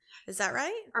 Is that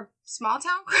right? Or Small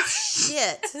Town Crush?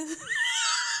 Shit. I only wrote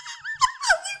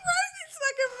these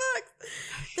fucking books.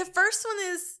 The first one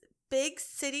is Big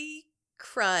City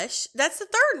Crush. That's the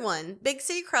third one. Big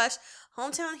City Crush,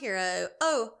 Hometown Hero.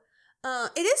 Oh,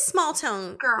 it is Small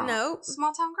Town Girl. No.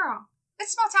 Small Town Girl.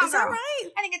 It's Small Town Is Girl. that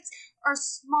right? I think it's or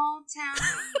Small Town.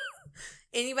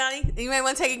 Anybody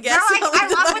want to take a guess? No, I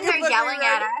love when they're yelling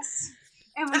at us.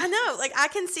 I know. I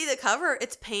can see the cover.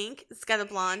 It's pink. It's got a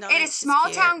blonde on it. It is Small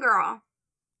Town Girl.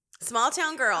 Small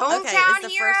Town Girl. Hometown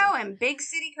Hero and Big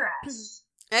City Crush.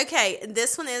 Okay,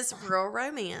 this one is Rural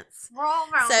Romance. Rural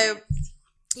Romance. So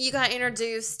you got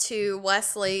introduced to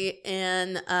Wesley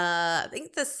in I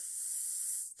think the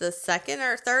second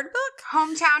or third book?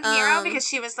 Hometown Hero, because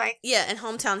she was like... Yeah, and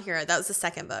Hometown Hero. That was the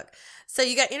second book. So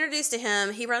you got introduced to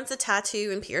him. He runs a tattoo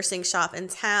and piercing shop in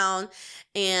town.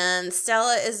 And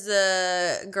Stella is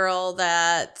the girl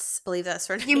that... I believe that's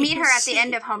her name. You meet her at the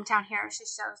end of Hometown Hero. She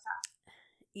shows up.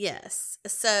 Yes.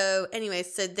 So anyway,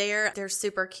 so they're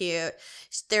super cute.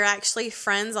 They're actually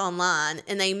friends online,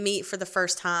 and they meet for the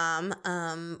first time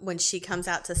when she comes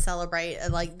out to celebrate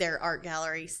their art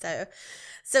gallery.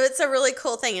 So it's a really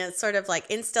cool thing, and it's sort of like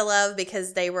insta love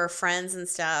because they were friends and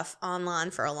stuff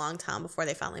online for a long time before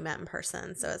they finally met in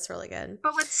person. So it's really good.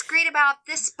 But what's great about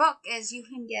this book is you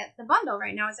can get the bundle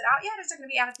right now. Is it out yet, or is it going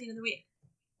to be out at the end of the week?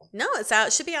 No, it's out.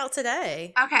 It should be out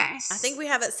today. Okay. I think we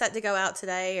have it set to go out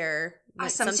today or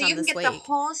awesome. sometime So you can this get week. the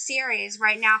whole series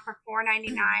right now for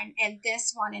 $4.99, and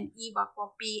this one, an ebook,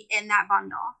 will be in that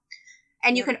bundle.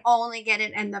 And you can only get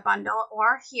it in the bundle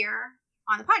or here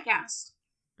on the podcast.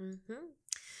 Mm-hmm.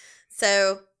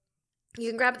 So you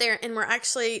can grab it there, and we're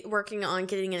actually working on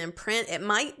getting it in print. It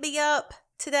might be up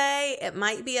today. It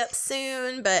might be up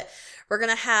soon, but we're going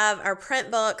to have our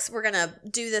print books. We're going to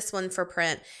do this one for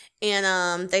print,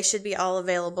 and they should be all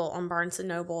available on Barnes &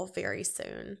 Noble very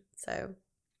soon. So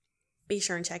be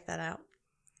sure and check that out.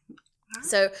 Right.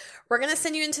 So we're going to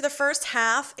send you into the first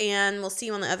half, and we'll see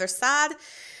you on the other side.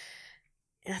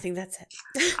 And I think that's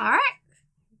it. All right.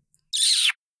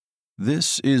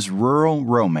 This is Rural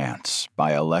Romance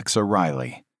by Alexa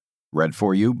Riley. Read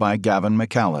for you by Gavin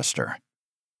McAllister.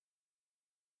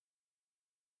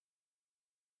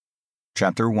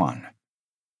 Chapter 1.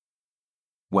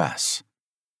 Wes.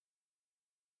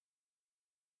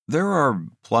 There are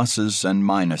pluses and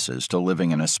minuses to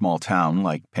living in a small town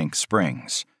like Pink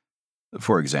Springs.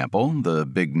 For example, the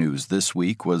big news this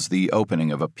week was the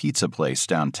opening of a pizza place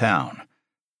downtown.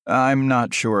 I'm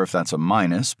not sure if that's a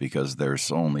minus because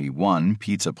there's only one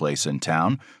pizza place in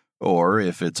town, or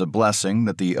if it's a blessing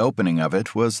that the opening of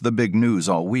it was the big news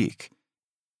all week.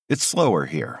 It's slower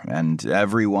here, and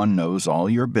everyone knows all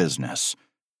your business.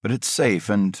 but it's safe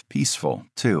and peaceful,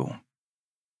 too.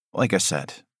 Like I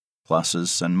said,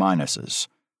 pluses and minuses.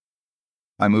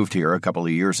 I moved here a couple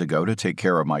of years ago to take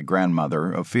care of my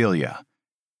grandmother, Ophelia.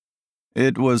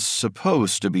 It was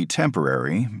supposed to be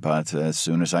temporary, but as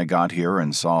soon as I got here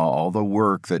and saw all the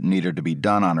work that needed to be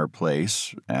done on her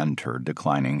place and her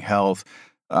declining health,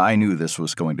 I knew this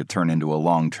was going to turn into a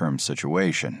long-term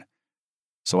situation.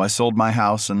 So I sold my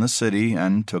house in the city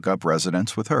and took up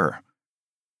residence with her.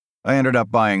 I ended up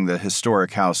buying the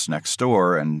historic house next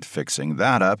door and fixing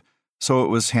that up so it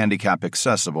was handicap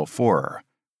accessible for her.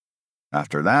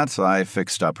 After that, I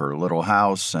fixed up her little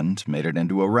house and made it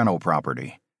into a rental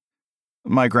property.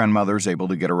 My grandmother's able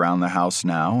to get around the house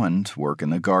now and work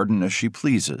in the garden as she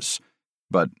pleases,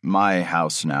 but my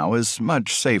house now is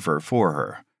much safer for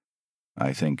her.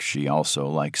 I think she also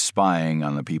likes spying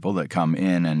on the people that come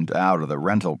in and out of the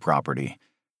rental property,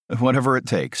 whatever it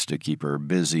takes to keep her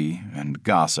busy and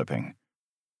gossiping.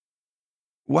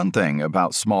 One thing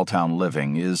about small-town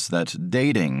living is that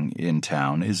dating in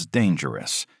town is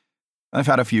dangerous. I've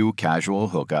had a few casual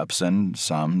hookups and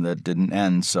some that didn't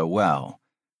end so well.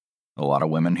 A lot of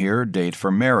women here date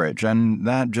for marriage, and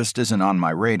that just isn't on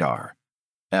my radar.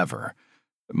 Ever.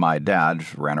 My dad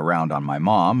ran around on my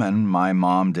mom, and my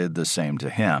mom did the same to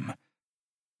him.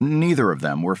 Neither of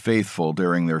them were faithful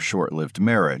during their short-lived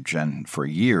marriage, and for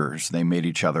years they made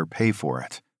each other pay for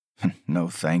it. No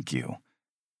thank you.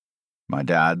 My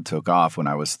dad took off when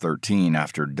I was 13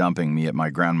 after dumping me at my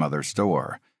grandmother's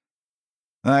door.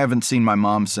 I haven't seen my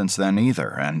mom since then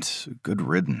either, and good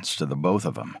riddance to the both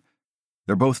of them.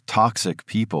 They're both toxic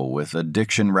people with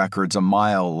addiction records a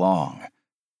mile long.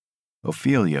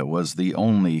 Ophelia was the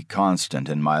only constant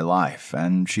in my life,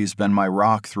 and she's been my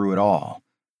rock through it all.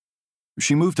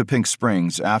 She moved to Pink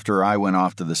Springs after I went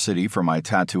off to the city for my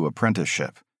tattoo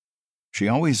apprenticeship. She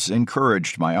always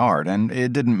encouraged my art, and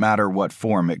it didn't matter what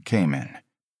form it came in.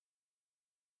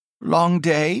 "Long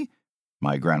day?"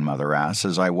 my grandmother asks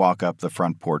as I walk up the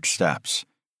front porch steps.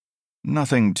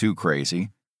 Nothing too crazy.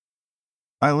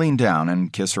 I lean down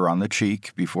and kiss her on the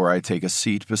cheek before I take a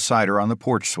seat beside her on the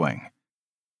porch swing.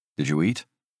 "Did you eat?"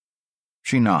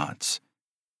 She nods.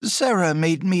 "Sarah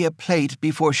made me a plate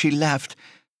before she left.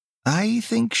 I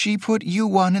think she put you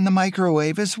one in the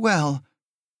microwave as well."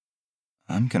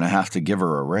 I'm gonna have to give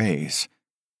her a raise.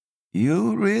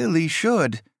 "You really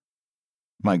should."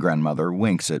 My grandmother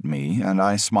winks at me, and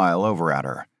I smile over at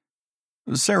her.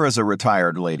 Sarah's a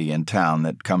retired lady in town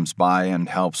that comes by and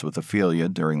helps with Ophelia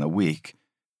during the week.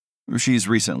 She's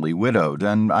recently widowed,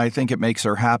 and I think it makes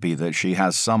her happy that she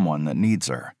has someone that needs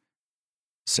her.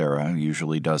 Sarah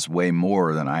usually does way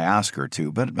more than I ask her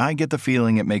to, but I get the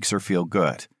feeling it makes her feel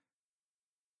good.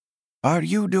 "Are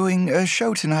you doing a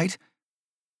show tonight?"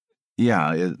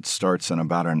 "Yeah, it starts in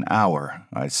about an hour,"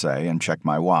 I say, and check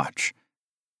my watch.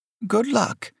 "Good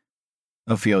luck."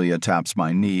 Ophelia taps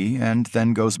my knee and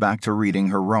then goes back to reading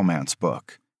her romance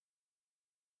book.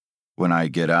 When I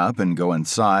get up and go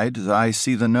inside, I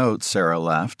see the note Sarah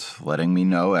left, letting me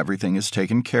know everything is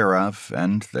taken care of,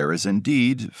 and there is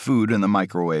indeed food in the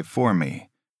microwave for me.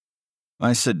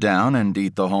 I sit down and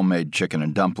eat the homemade chicken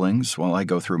and dumplings while I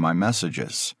go through my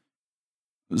messages.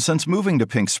 Since moving to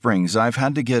Pink Springs, I've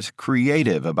had to get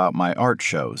creative about my art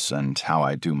shows and how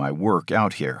I do my work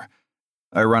out here.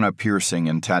 I run a piercing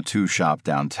and tattoo shop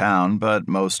downtown, but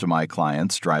most of my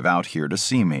clients drive out here to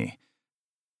see me.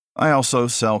 I also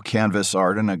sell canvas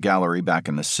art in a gallery back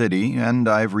in the city, and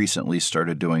I've recently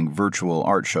started doing virtual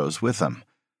art shows with them.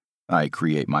 I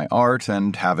create my art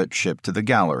and have it shipped to the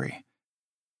gallery.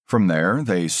 From there,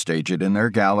 they stage it in their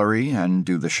gallery and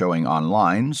do the showing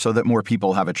online so that more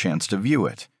people have a chance to view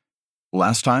it.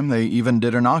 Last time, they even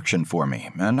did an auction for me,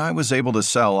 and I was able to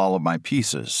sell all of my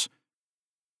pieces.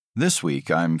 This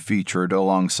week, I'm featured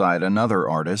alongside another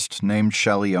artist named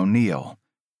Shelley O'Neill.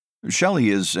 Shelley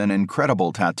is an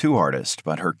incredible tattoo artist,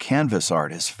 but her canvas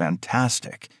art is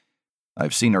fantastic.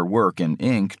 I've seen her work in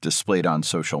ink displayed on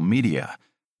social media,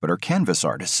 but her canvas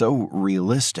art is so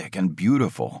realistic and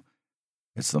beautiful.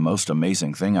 It's the most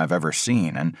amazing thing I've ever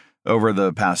seen, and over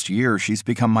the past year, she's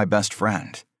become my best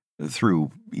friend,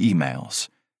 through emails.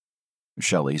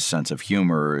 Shelley's sense of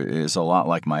humor is a lot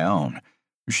like my own.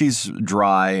 She's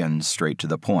dry and straight to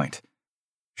the point.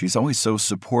 She's always so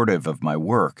supportive of my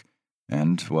work,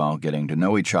 and while getting to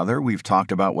know each other, we've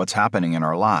talked about what's happening in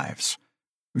our lives.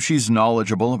 She's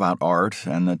knowledgeable about art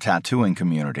and the tattooing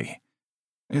community.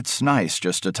 It's nice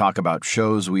just to talk about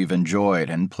shows we've enjoyed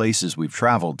and places we've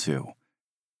traveled to.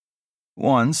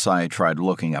 Once I tried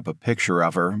looking up a picture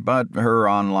of her, but her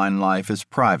online life is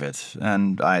private,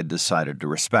 and I decided to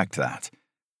respect that.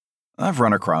 I've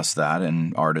run across that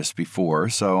in artists before,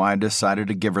 so I decided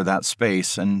to give her that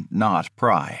space and not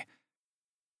pry.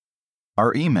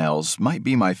 Our emails might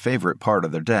be my favorite part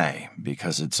of the day,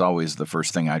 because it's always the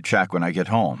first thing I check when I get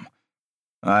home.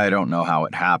 I don't know how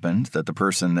it happened that the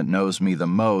person that knows me the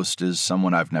most is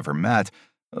someone I've never met,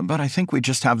 but I think we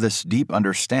just have this deep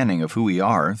understanding of who we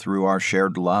are through our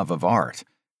shared love of art.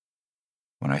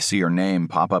 When I see her name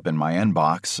pop up in my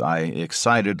inbox, I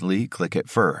excitedly click it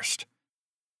first.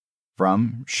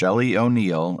 From Shelley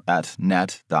O'Neill at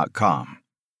net.com.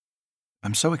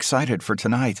 I'm so excited for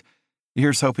tonight.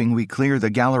 Here's hoping we clear the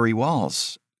gallery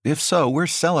walls. If so, we're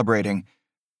celebrating.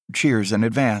 Cheers in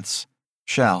advance.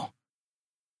 Shell.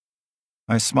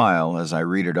 I smile as I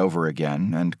read it over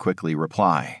again and quickly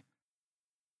reply.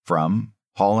 From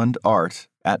HollandArt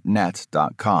at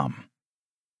net.com.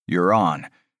 You're on,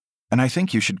 and I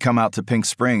think you should come out to Pink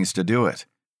Springs to do it.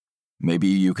 Maybe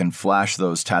you can flash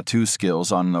those tattoo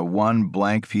skills on the one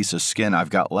blank piece of skin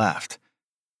I've got left.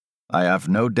 I have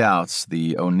no doubts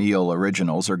the O'Neill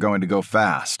originals are going to go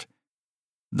fast.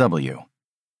 W.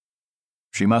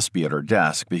 She must be at her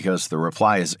desk because the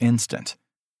reply is instant.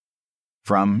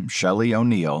 From Shelley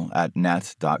O'Neill at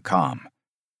net.com.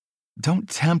 Don't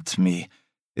tempt me.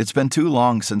 It's been too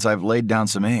long since I've laid down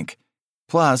some ink.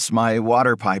 Plus, my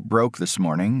water pipe broke this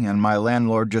morning, and my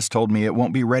landlord just told me it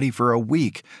won't be ready for a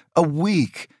week. A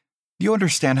week! Do you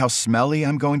understand how smelly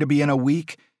I'm going to be in a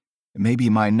week? Maybe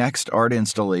my next art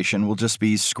installation will just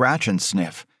be scratch and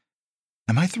sniff.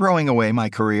 Am I throwing away my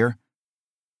career?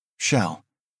 Shell.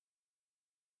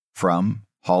 From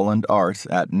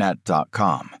HollandArt at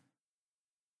net.com.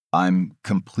 I'm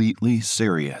completely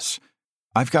serious.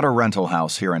 I've got a rental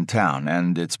house here in town,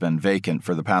 and it's been vacant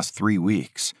for the past 3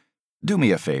 weeks. Do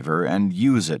me a favor and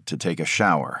use it to take a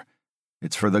shower.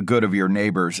 It's for the good of your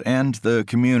neighbors and the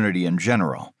community in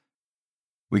general.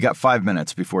 We got 5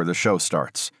 minutes before the show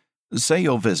starts. Say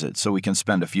you'll visit so we can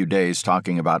spend a few days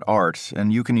talking about art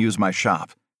and you can use my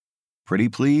shop. Pretty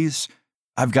please?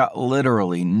 I've got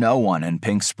literally no one in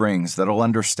Pink Springs that'll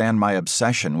understand my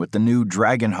obsession with the new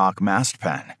Dragonhawk mast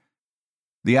pen.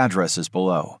 The address is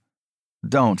below.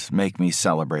 Don't make me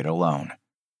celebrate alone.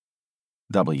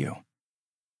 W.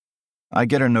 I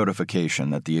get a notification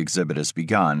that the exhibit has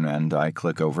begun, and I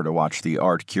click over to watch the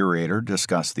art curator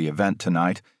discuss the event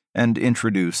tonight and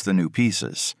introduce the new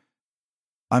pieces.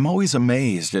 I'm always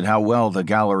amazed at how well the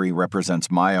gallery represents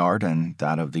my art and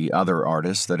that of the other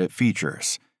artists that it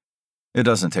features. It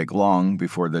doesn't take long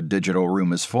before the digital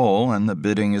room is full and the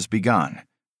bidding is begun.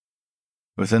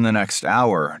 Within the next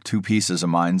hour, 2 pieces of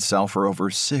mine sell for over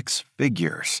 6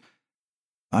 figures.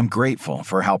 I'm grateful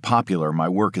for how popular my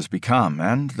work has become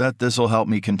and that this will help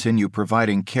me continue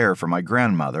providing care for my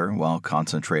grandmother while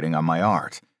concentrating on my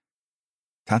art.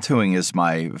 Tattooing is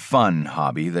my fun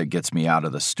hobby that gets me out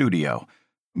of the studio,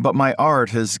 but my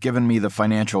art has given me the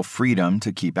financial freedom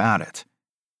to keep at it.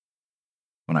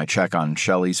 When I check on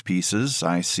Shelley's pieces,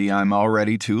 I see I'm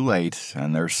already too late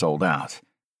and they're sold out.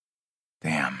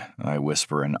 Damn, I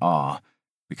whisper in awe,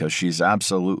 because she's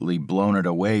absolutely blown it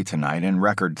away tonight in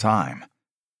record time.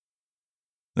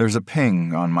 There's a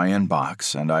ping on my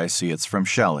inbox, and I see it's from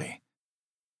Shelley.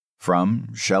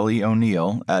 From Shelley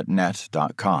O'Neill at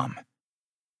net.com.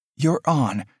 You're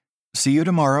on. See you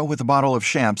tomorrow with a bottle of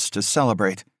champs to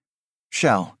celebrate.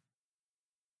 Shell.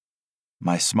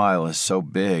 My smile is so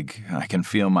big, I can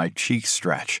feel my cheeks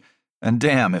stretch, and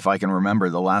damn if I can remember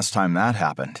the last time that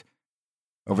happened.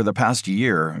 Over the past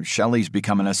year, Shelley's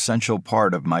become an essential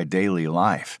part of my daily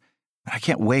life. I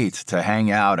can't wait to hang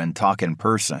out and talk in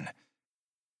person.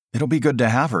 It'll be good to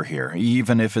have her here,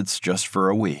 even if it's just for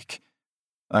a week.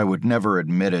 I would never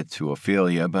admit it to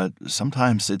Ophelia, but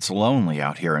sometimes it's lonely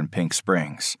out here in Pink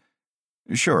Springs.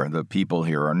 Sure, the people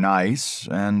here are nice,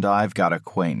 and I've got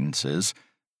acquaintances,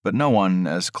 but no one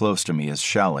as close to me as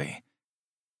Shelley.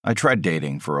 I tried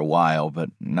dating for a while, but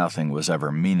nothing was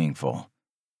ever meaningful.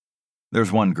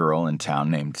 There's one girl in town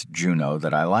named Juno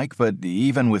that I like, but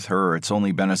even with her, it's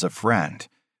only been as a friend.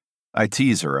 I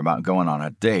tease her about going on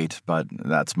a date, but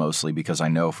that's mostly because I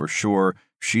know for sure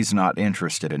she's not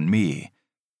interested in me.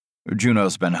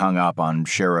 Juno's been hung up on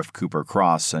Sheriff Cooper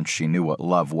Cross since she knew what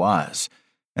love was,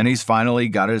 and he's finally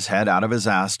got his head out of his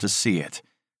ass to see it.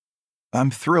 I'm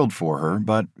thrilled for her,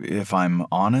 but if I'm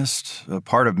honest, a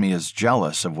part of me is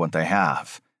jealous of what they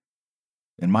have.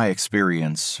 In my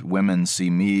experience, women see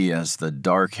me as the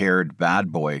dark-haired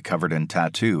bad boy covered in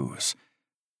tattoos.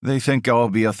 They think I'll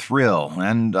be a thrill,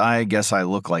 and I guess I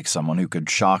look like someone who could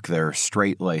shock their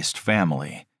straight-laced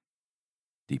family.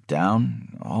 Deep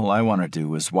down, all I want to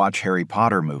do is watch Harry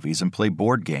Potter movies and play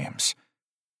board games.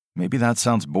 Maybe that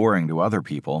sounds boring to other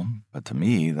people, but to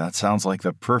me, that sounds like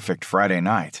the perfect Friday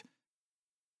night.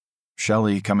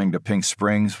 Shelley coming to Pink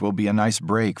Springs will be a nice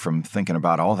break from thinking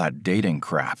about all that dating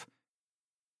crap.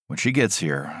 When she gets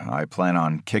here, I plan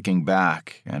on kicking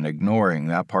back and ignoring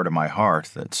that part of my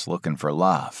heart that's looking for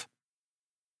love.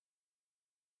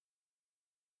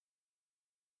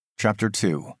 Chapter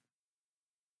 2.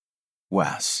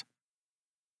 Wes.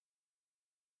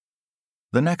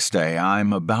 The next day,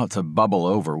 I'm about to bubble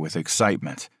over with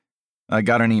excitement. I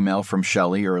got an email from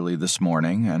Shelley early this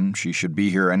morning, and she should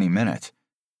be here any minute.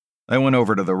 I went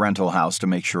over to the rental house to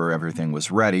make sure everything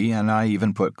was ready, and I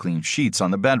even put clean sheets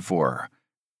on the bed for her.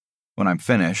 When I'm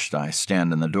finished, I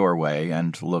stand in the doorway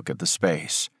and look at the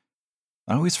space.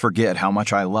 I always forget how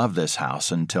much I love this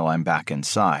house until I'm back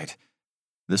inside.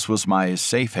 This was my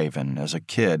safe haven as a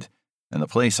kid, and the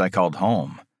place I called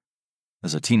home.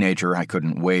 As a teenager, I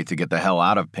couldn't wait to get the hell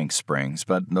out of Pink Springs,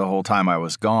 but the whole time I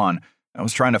was gone, I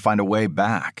was trying to find a way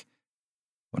back.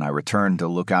 When I returned to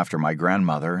look after my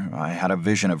grandmother, I had a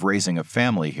vision of raising a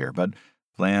family here, but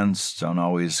plans don't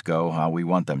always go how we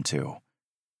want them to.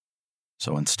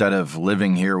 So instead of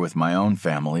living here with my own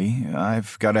family,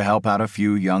 I've got to help out a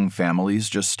few young families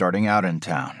just starting out in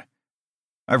town.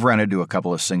 I've rented to a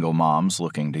couple of single moms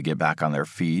looking to get back on their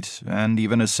feet, and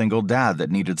even a single dad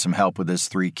that needed some help with his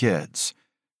 3 kids.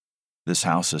 This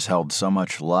house has held so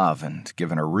much love and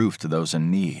given a roof to those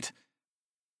in need.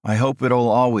 I hope it'll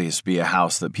always be a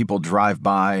house that people drive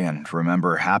by and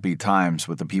remember happy times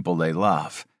with the people they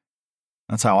love.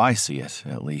 That's how I see it,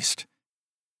 at least.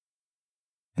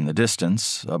 In the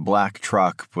distance, a black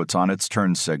truck puts on its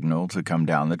turn signal to come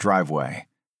down the driveway.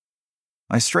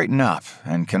 I straighten up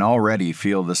and can already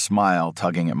feel the smile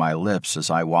tugging at my lips as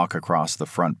I walk across the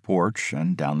front porch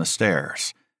and down the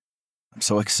stairs. I'm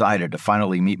so excited to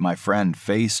finally meet my friend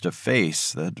face to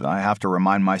face that I have to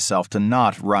remind myself to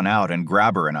not run out and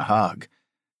grab her in a hug.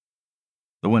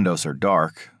 The windows are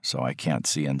dark, so I can't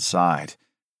see inside.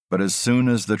 But as soon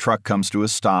as the truck comes to a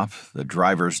stop, the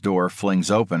driver's door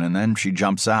flings open and then she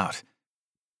jumps out.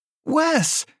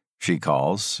 "Wes!" she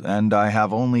calls, and I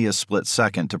have only a split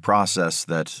second to process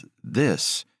that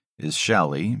this is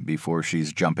Shelley before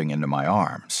she's jumping into my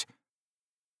arms.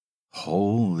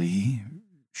 Holy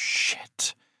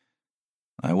shit.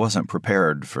 I wasn't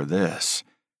prepared for this.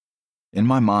 In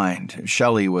my mind,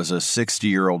 Shelley was a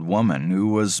 60-year-old woman who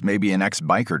was maybe an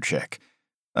ex-biker chick.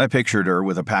 I pictured her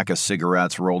with a pack of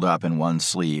cigarettes rolled up in one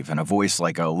sleeve and a voice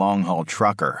like a long-haul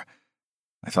trucker.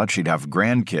 I thought she'd have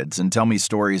grandkids and tell me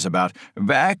stories about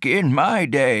back in my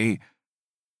day.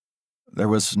 There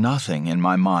was nothing in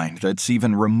my mind that's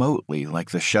even remotely like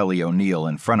the Shelley O'Neill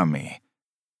in front of me.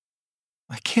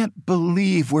 I can't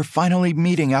believe we're finally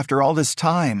meeting after all this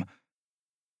time.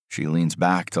 She leans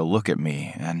back to look at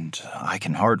me, and I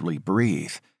can hardly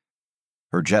breathe.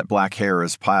 Her jet black hair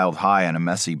is piled high in a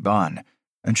messy bun,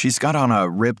 and she's got on a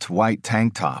ripped white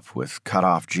tank top with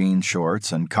cut-off jean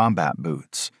shorts and combat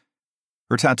boots.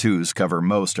 Her tattoos cover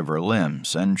most of her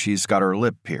limbs, and she's got her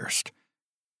lip pierced.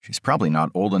 She's probably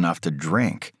not old enough to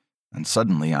drink, and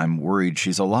suddenly I'm worried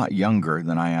she's a lot younger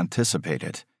than I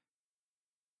anticipated.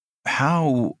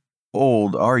 How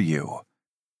old are you?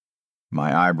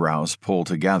 My eyebrows pull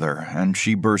together, and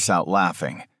she bursts out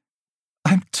laughing.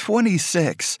 I'm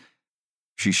 26.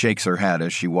 She shakes her head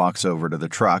as she walks over to the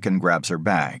truck and grabs her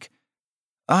bag.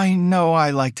 I know I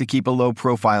like to keep a low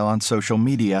profile on social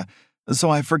media,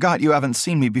 so I forgot you haven't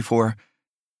seen me before.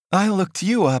 I looked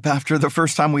you up after the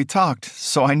first time we talked,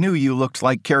 so I knew you looked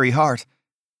like Carrie Hart.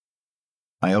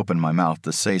 I open my mouth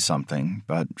to say something,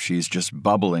 but she's just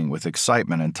bubbling with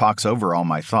excitement and talks over all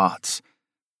my thoughts.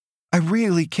 I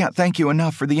really can't thank you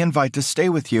enough for the invite to stay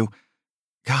with you.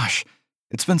 Gosh,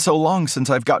 it's been so long since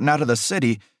I've gotten out of the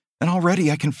city, and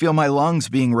already I can feel my lungs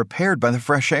being repaired by the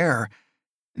fresh air.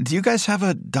 Do you guys have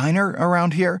a diner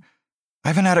around here? I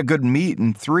haven't had a good meat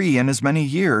in 3 in as many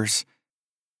years.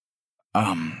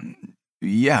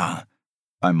 Yeah,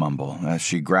 I mumble as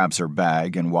she grabs her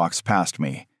bag and walks past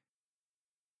me.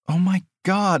 Oh my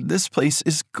God, this place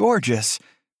is gorgeous.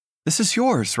 This is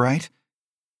yours, right?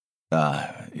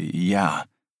 Yeah.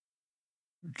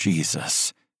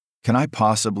 Jesus, can I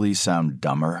possibly sound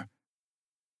dumber?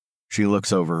 She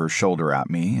looks over her shoulder at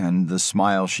me, and the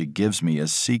smile she gives me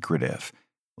is secretive,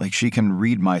 like she can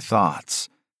read my thoughts.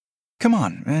 Come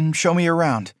on, and show me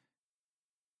around.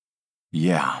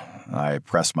 Yeah, I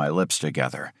press my lips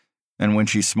together, and when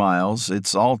she smiles,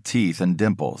 it's all teeth and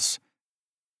dimples.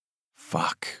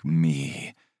 Fuck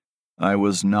me. I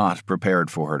was not prepared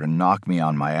for her to knock me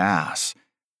on my ass.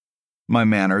 My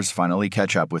manners finally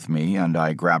catch up with me, and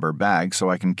I grab her bag so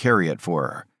I can carry it for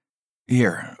her.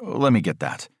 Here, let me get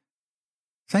that.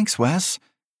 Thanks, Wes.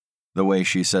 The way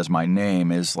she says my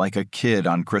name is like a kid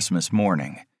on Christmas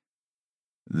morning.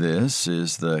 This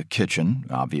is the kitchen,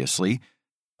 obviously.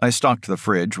 I stocked the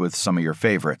fridge with some of your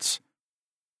favorites.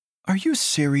 Are you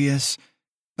serious?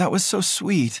 That was so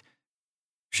sweet.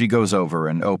 She goes over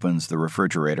and opens the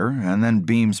refrigerator and then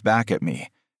beams back at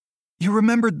me. You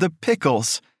remembered the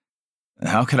pickles.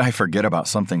 How could I forget about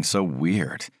something so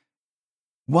weird?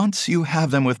 Once you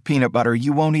have them with peanut butter,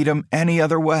 you won't eat them any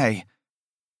other way.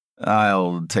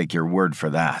 I'll take your word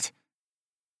for that.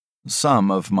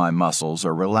 Some of my muscles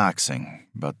are relaxing,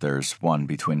 but there's one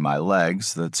between my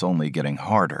legs that's only getting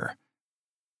harder.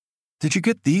 Did you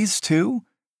get these too?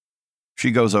 She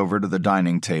goes over to the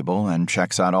dining table and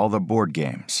checks out all the board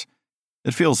games.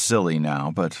 It feels silly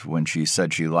now, but when she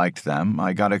said she liked them,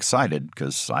 I got excited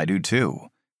because I do too.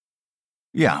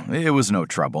 Yeah, it was no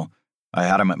trouble. I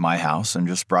had them at my house and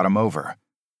just brought them over.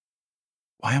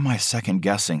 Why am I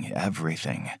second-guessing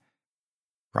everything?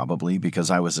 Probably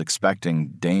because I was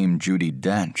expecting Dame Judi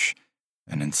Dench,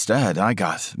 and instead I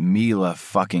got Mila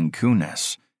fucking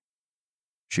Kunis.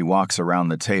 She walks around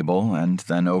the table and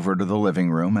then over to the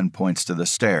living room and points to the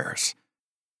stairs.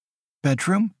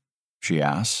 Bedroom? She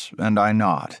asks, and I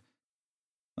nod.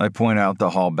 I point out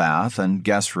the hall bath and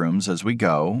guest rooms as we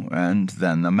go, and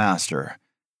then the master.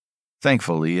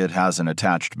 Thankfully, it has an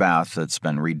attached bath that's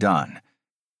been redone.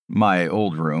 My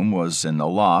old room was in the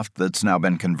loft that's now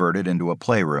been converted into a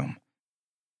playroom.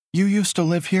 You used to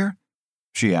live here?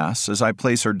 She asks as I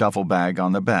place her duffel bag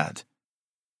on the bed.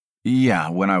 Yeah,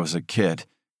 when I was a kid.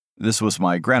 This was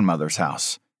my grandmother's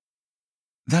house.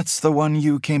 That's the one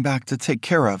you came back to take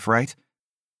care of, right?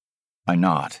 I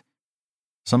nod.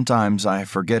 Sometimes I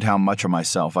forget how much of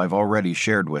myself I've already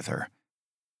shared with her.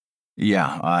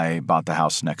 Yeah, I bought the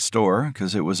house next door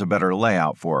because it was a better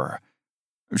layout for her.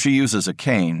 She uses a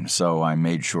cane, so I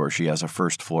made sure she has a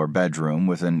first-floor bedroom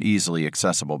with an easily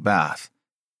accessible bath.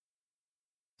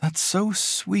 That's so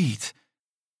sweet.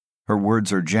 Her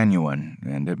words are genuine,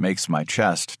 and it makes my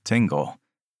chest tingle.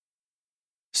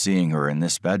 Seeing her in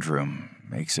this bedroom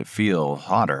makes it feel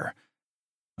hotter.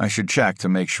 I should check to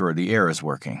make sure the air is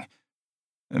working.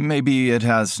 Maybe it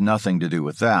has nothing to do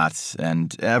with that,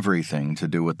 and everything to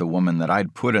do with the woman that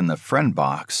I'd put in the friend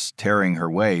box, tearing her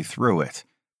way through it.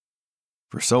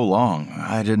 For so long,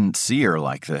 I didn't see her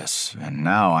like this, and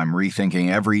now I'm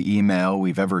rethinking every email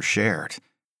we've ever shared.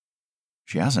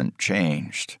 She hasn't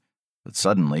changed, but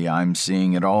suddenly I'm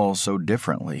seeing it all so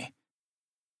differently.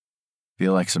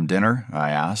 Feel like some dinner? I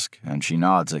ask, and she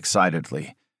nods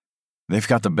excitedly. They've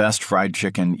got the best fried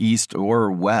chicken east or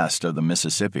west of the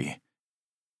Mississippi.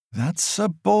 That's a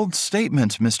bold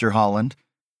statement, Mr. Holland.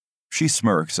 She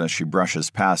smirks as she brushes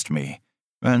past me,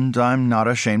 and I'm not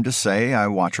ashamed to say I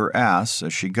watch her ass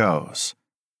as she goes.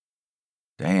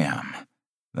 Damn,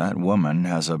 that woman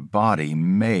has a body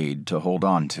made to hold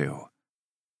on to.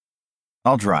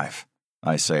 I'll drive,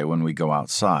 I say when we go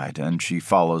outside, and she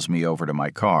follows me over to my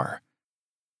car.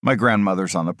 My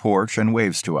grandmother's on the porch and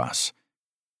waves to us.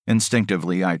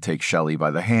 Instinctively, I take Shelley by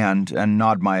the hand and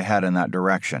nod my head in that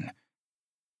direction.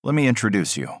 Let me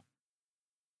introduce you.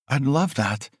 I'd love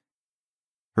that.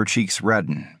 Her cheeks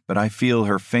redden, but I feel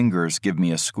her fingers give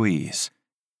me a squeeze.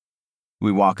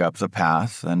 We walk up the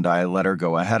path, and I let her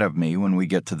go ahead of me when we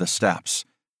get to the steps.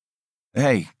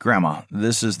 Hey, Grandma,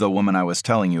 this is the woman I was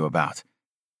telling you about.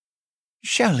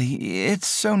 Shelley, it's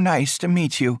so nice to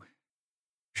meet you.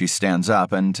 She stands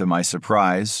up, and to my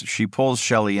surprise, she pulls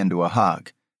Shelley into a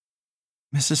hug.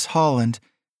 Mrs. Holland,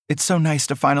 it's so nice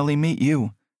to finally meet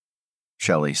you,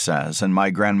 Shelley says, and my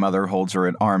grandmother holds her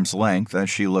at arm's length as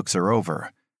she looks her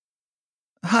over.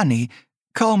 Honey,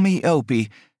 call me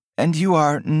Opie, and you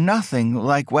are nothing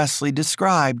like Wesley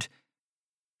described.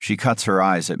 She cuts her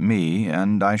eyes at me,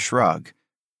 and I shrug.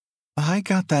 I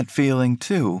got that feeling,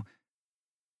 too.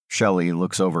 Shelley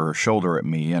looks over her shoulder at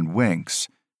me and winks,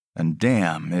 and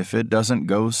damn if it doesn't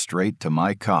go straight to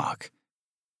my cock.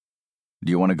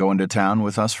 Do you want to go into town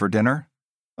with us for dinner?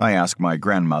 I ask my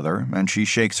grandmother, and she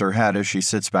shakes her head as she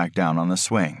sits back down on the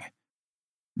swing.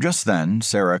 Just then,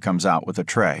 Sarah comes out with a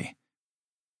tray.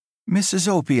 Mrs.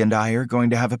 Opie and I are going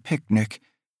to have a picnic,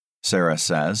 Sarah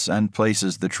says, and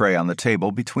places the tray on the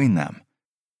table between them.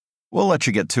 We'll let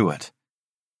you get to it.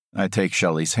 I take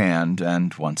Shelley's hand,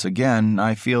 and once again,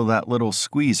 I feel that little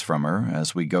squeeze from her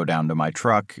as we go down to my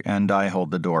truck, and I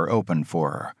hold the door open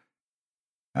for her.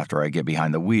 After I get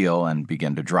behind the wheel and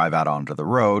begin to drive out onto the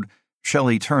road,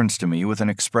 Shelley turns to me with an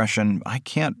expression I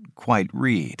can't quite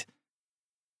read.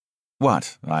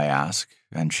 What? I ask,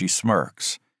 and she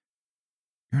smirks.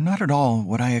 You're not at all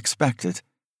what I expected.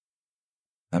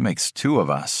 That makes two of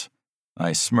us.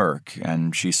 I smirk,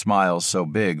 and she smiles so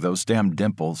big those damn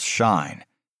dimples shine.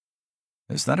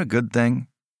 Is that a good thing?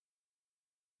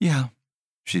 Yeah,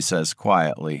 she says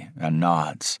quietly and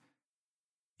nods.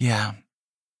 Yeah,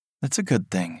 that's a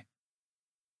good thing.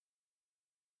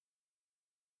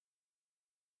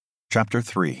 Chapter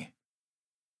 3.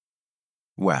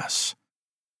 Wes.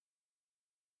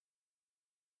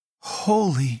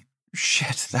 Holy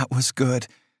shit, that was good.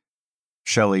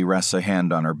 Shelley rests a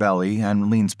hand on her belly and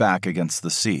leans back against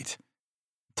the seat.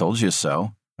 Told you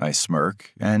so, I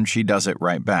smirk, and she does it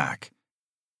right back.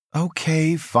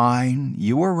 Okay, fine,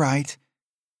 you were right.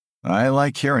 I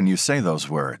like hearing you say those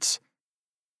words.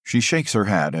 She shakes her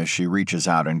head as she reaches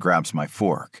out and grabs my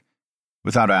fork.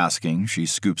 Without asking, she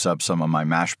scoops up some of my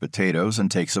mashed potatoes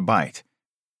and takes a bite.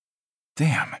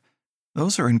 Damn,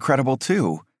 those are incredible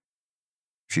too.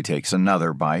 She takes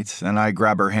another bite, and I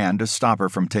grab her hand to stop her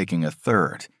from taking a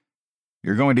third.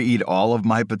 You're going to eat all of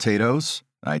my potatoes?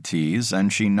 I tease,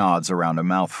 and she nods around a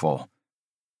mouthful.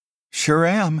 Sure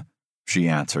am, she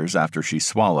answers after she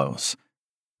swallows.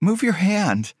 Move your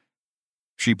hand.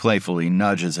 She playfully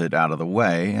nudges it out of the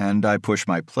way, and I push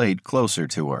my plate closer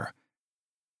to her.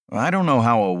 I don't know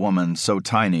how a woman so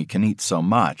tiny can eat so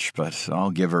much, but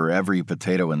I'll give her every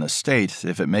potato in the state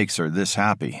if it makes her this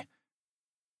happy.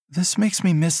 This makes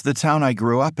me miss the town I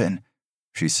grew up in,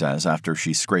 she says after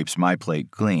she scrapes my plate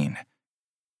clean.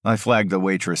 I flag the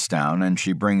waitress down, and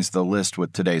she brings the list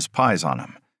with today's pies on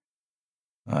them.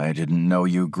 I didn't know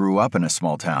you grew up in a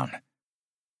small town.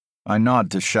 I nod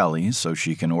to Shelley so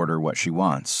she can order what she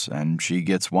wants, and she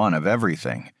gets one of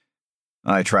everything.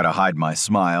 I try to hide my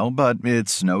smile, but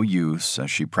it's no use as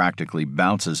she practically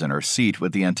bounces in her seat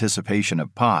with the anticipation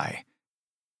of pie.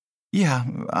 Yeah,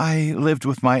 I lived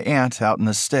with my aunt out in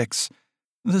the sticks.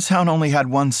 The town only had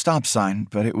one stop sign,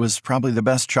 but it was probably the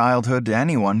best childhood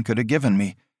anyone could have given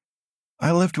me.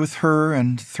 I lived with her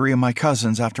and 3 of my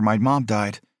cousins after my mom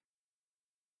died.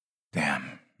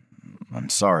 Damn, I'm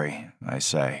sorry, I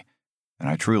say, and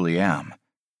I truly am.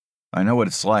 I know what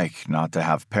it's like not to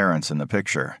have parents in the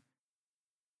picture.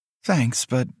 Thanks,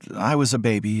 but I was a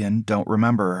baby and don't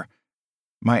remember her.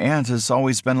 My aunt has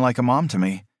always been like a mom to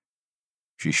me.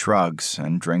 She shrugs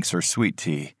and drinks her sweet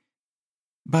tea.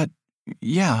 But,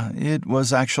 yeah, it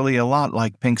was actually a lot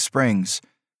like Pink Springs.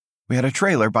 We had a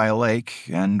trailer by a lake,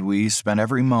 and we spent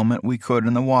every moment we could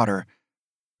in the water.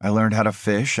 I learned how to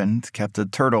fish and kept a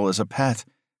turtle as a pet.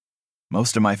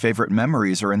 Most of my favorite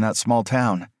memories are in that small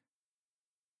town.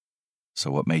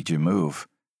 So what made you move?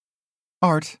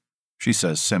 Art, she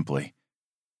says simply.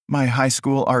 My high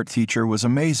school art teacher was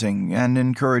amazing and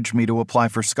encouraged me to apply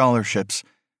for scholarships.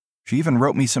 She even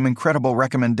wrote me some incredible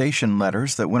recommendation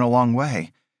letters that went a long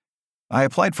way. I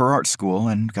applied for art school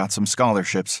and got some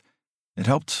scholarships. It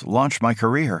helped launch my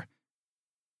career.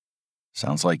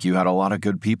 Sounds like you had a lot of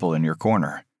good people in your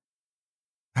corner.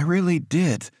 I really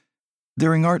did.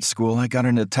 During art school, I got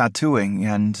into tattooing,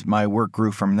 and my work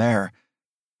grew from there.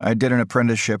 I did an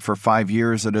apprenticeship for 5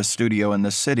 years at a studio in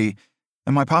the city,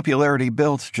 and my popularity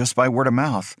built just by word of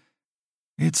mouth.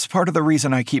 It's part of the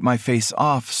reason I keep my face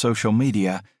off social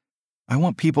media. I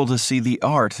want people to see the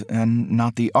art and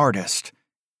not the artist.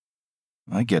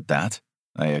 I get that,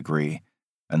 I agree,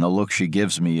 and the look she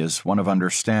gives me is one of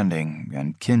understanding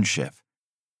and kinship.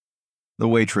 The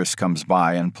waitress comes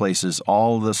by and places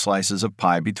all the slices of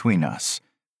pie between us.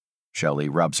 Shelley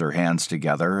rubs her hands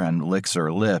together and licks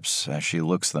her lips as she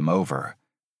looks them over.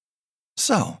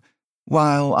 So,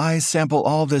 while I sample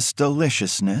all this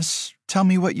deliciousness, tell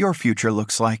me what your future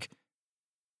looks like.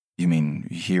 You mean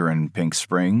here in Pink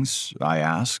Springs? I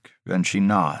ask, and she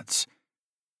nods.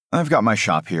 I've got my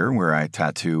shop here where I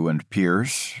tattoo and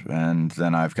pierce, and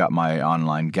then I've got my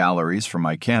online galleries for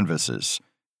my canvases.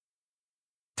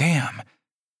 Damn,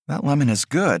 that lemon is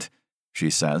good,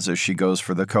 she says as she goes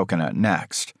for the coconut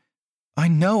next. I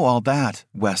know all that,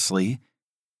 Wesley.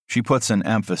 She puts an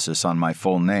emphasis on my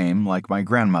full name like my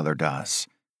grandmother does.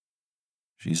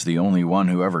 She's the only one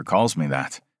who ever calls me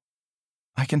that.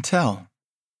 I can tell.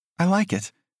 I like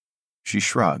it. She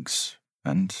shrugs,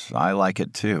 and I like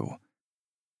it too.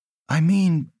 I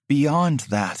mean, beyond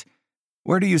that,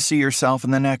 where do you see yourself in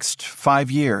the next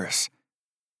 5 years?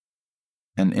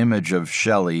 An image of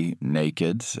Shelley,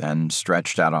 naked and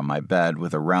stretched out on my bed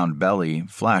with a round belly,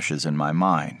 flashes in my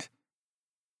mind.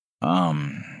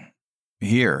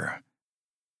 Here.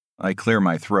 I clear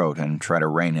my throat and try to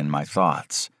rein in my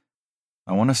thoughts.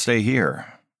 I want to stay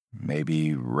here,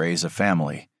 maybe raise a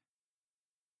family.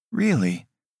 Really?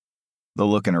 The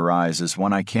look in her eyes is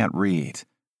one I can't read.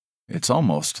 It's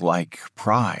almost like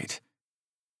pride.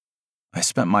 I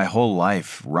spent my whole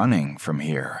life running from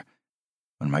here.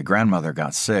 When my grandmother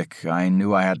got sick, I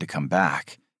knew I had to come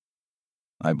back.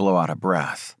 I blow out a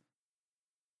breath.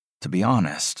 To be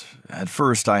honest, at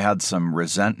first I had some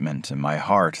resentment in my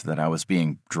heart that I was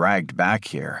being dragged back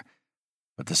here,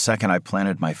 but the second I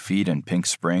planted my feet in Pink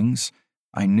Springs,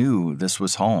 I knew this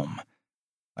was home.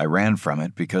 I ran from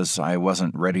it because I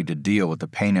wasn't ready to deal with the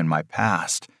pain in my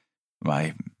past.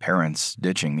 My parents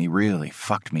ditching me really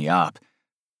fucked me up.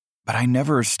 But I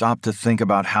never stopped to think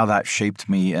about how that shaped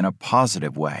me in a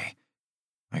positive way.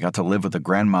 I got to live with a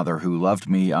grandmother who loved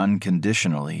me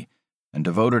unconditionally and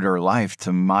devoted her life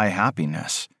to my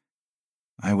happiness.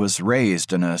 I was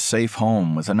raised in a safe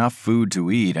home with enough food to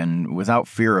eat and without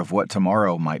fear of what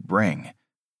tomorrow might bring.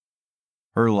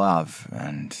 Her love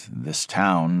and this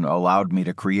town allowed me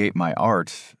to create my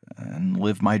art and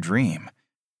live my dream.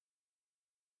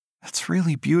 That's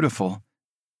really beautiful.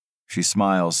 She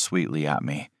smiles sweetly at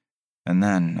me, and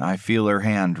then I feel her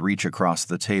hand reach across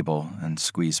the table and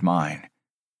squeeze mine.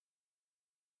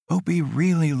 Opie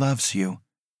really loves you.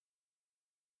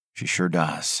 She sure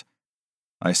does.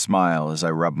 I smile as I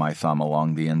rub my thumb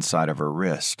along the inside of her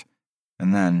wrist,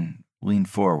 and then lean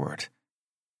forward.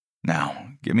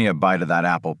 Now, give me a bite of that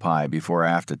apple pie before I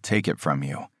have to take it from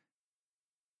you.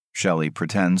 Shelley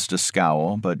pretends to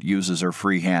scowl, but uses her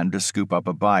free hand to scoop up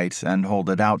a bite and hold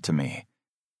it out to me.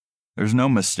 There's no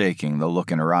mistaking the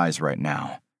look in her eyes right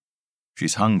now.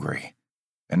 She's hungry,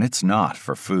 and it's not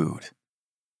for food.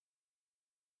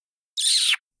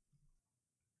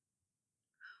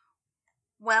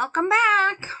 Welcome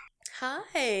back.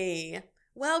 Hi.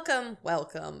 Welcome.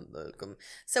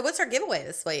 So what's our giveaway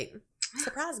this week?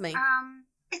 Surprise me.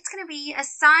 It's going to be a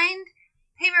signed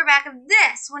paperback of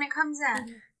this when it comes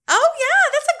in. Oh, yeah.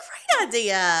 That's a great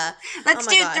idea. Let's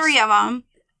do 3 of them.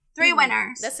 3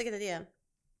 winners. That's a good idea.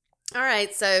 All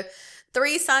right. So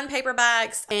 3 signed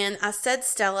paperbacks. And I said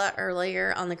Stella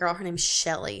earlier on the girl. Her name's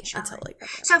Shelley. I totally got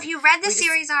that. So if you read the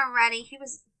series already, he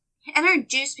was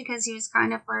introduced because he was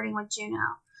kind of flirting with Juno.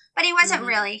 But he wasn't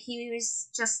really. He was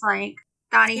just like,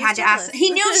 thought he had to ask. He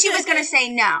knew she was going to say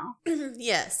no.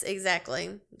 Yes,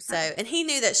 exactly. So, and he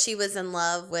knew that she was in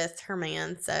love with her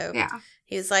man. So yeah.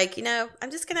 He was like, I'm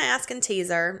just going to ask and tease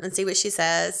her and see what she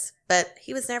says. But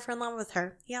he was never in love with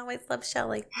her. He always loved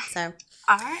Shelley. So,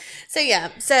 all right. So, yeah.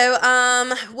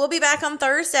 So, we'll be back on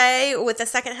Thursday with the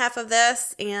second half of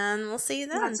this, and we'll see you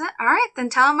then. That's it. All right. Then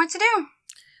tell them what to do.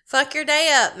 Fuck your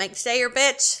day up. Make today your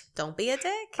bitch. Don't be a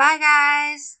dick. Bye,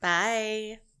 guys.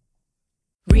 Bye.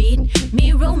 Read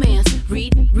me romance.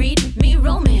 Read me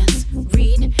romance.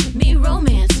 Read me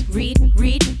romance.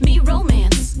 Read me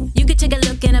romance. You could take a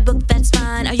look in a book, that's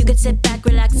fine. Or you could sit back,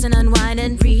 relax, and unwind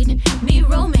and read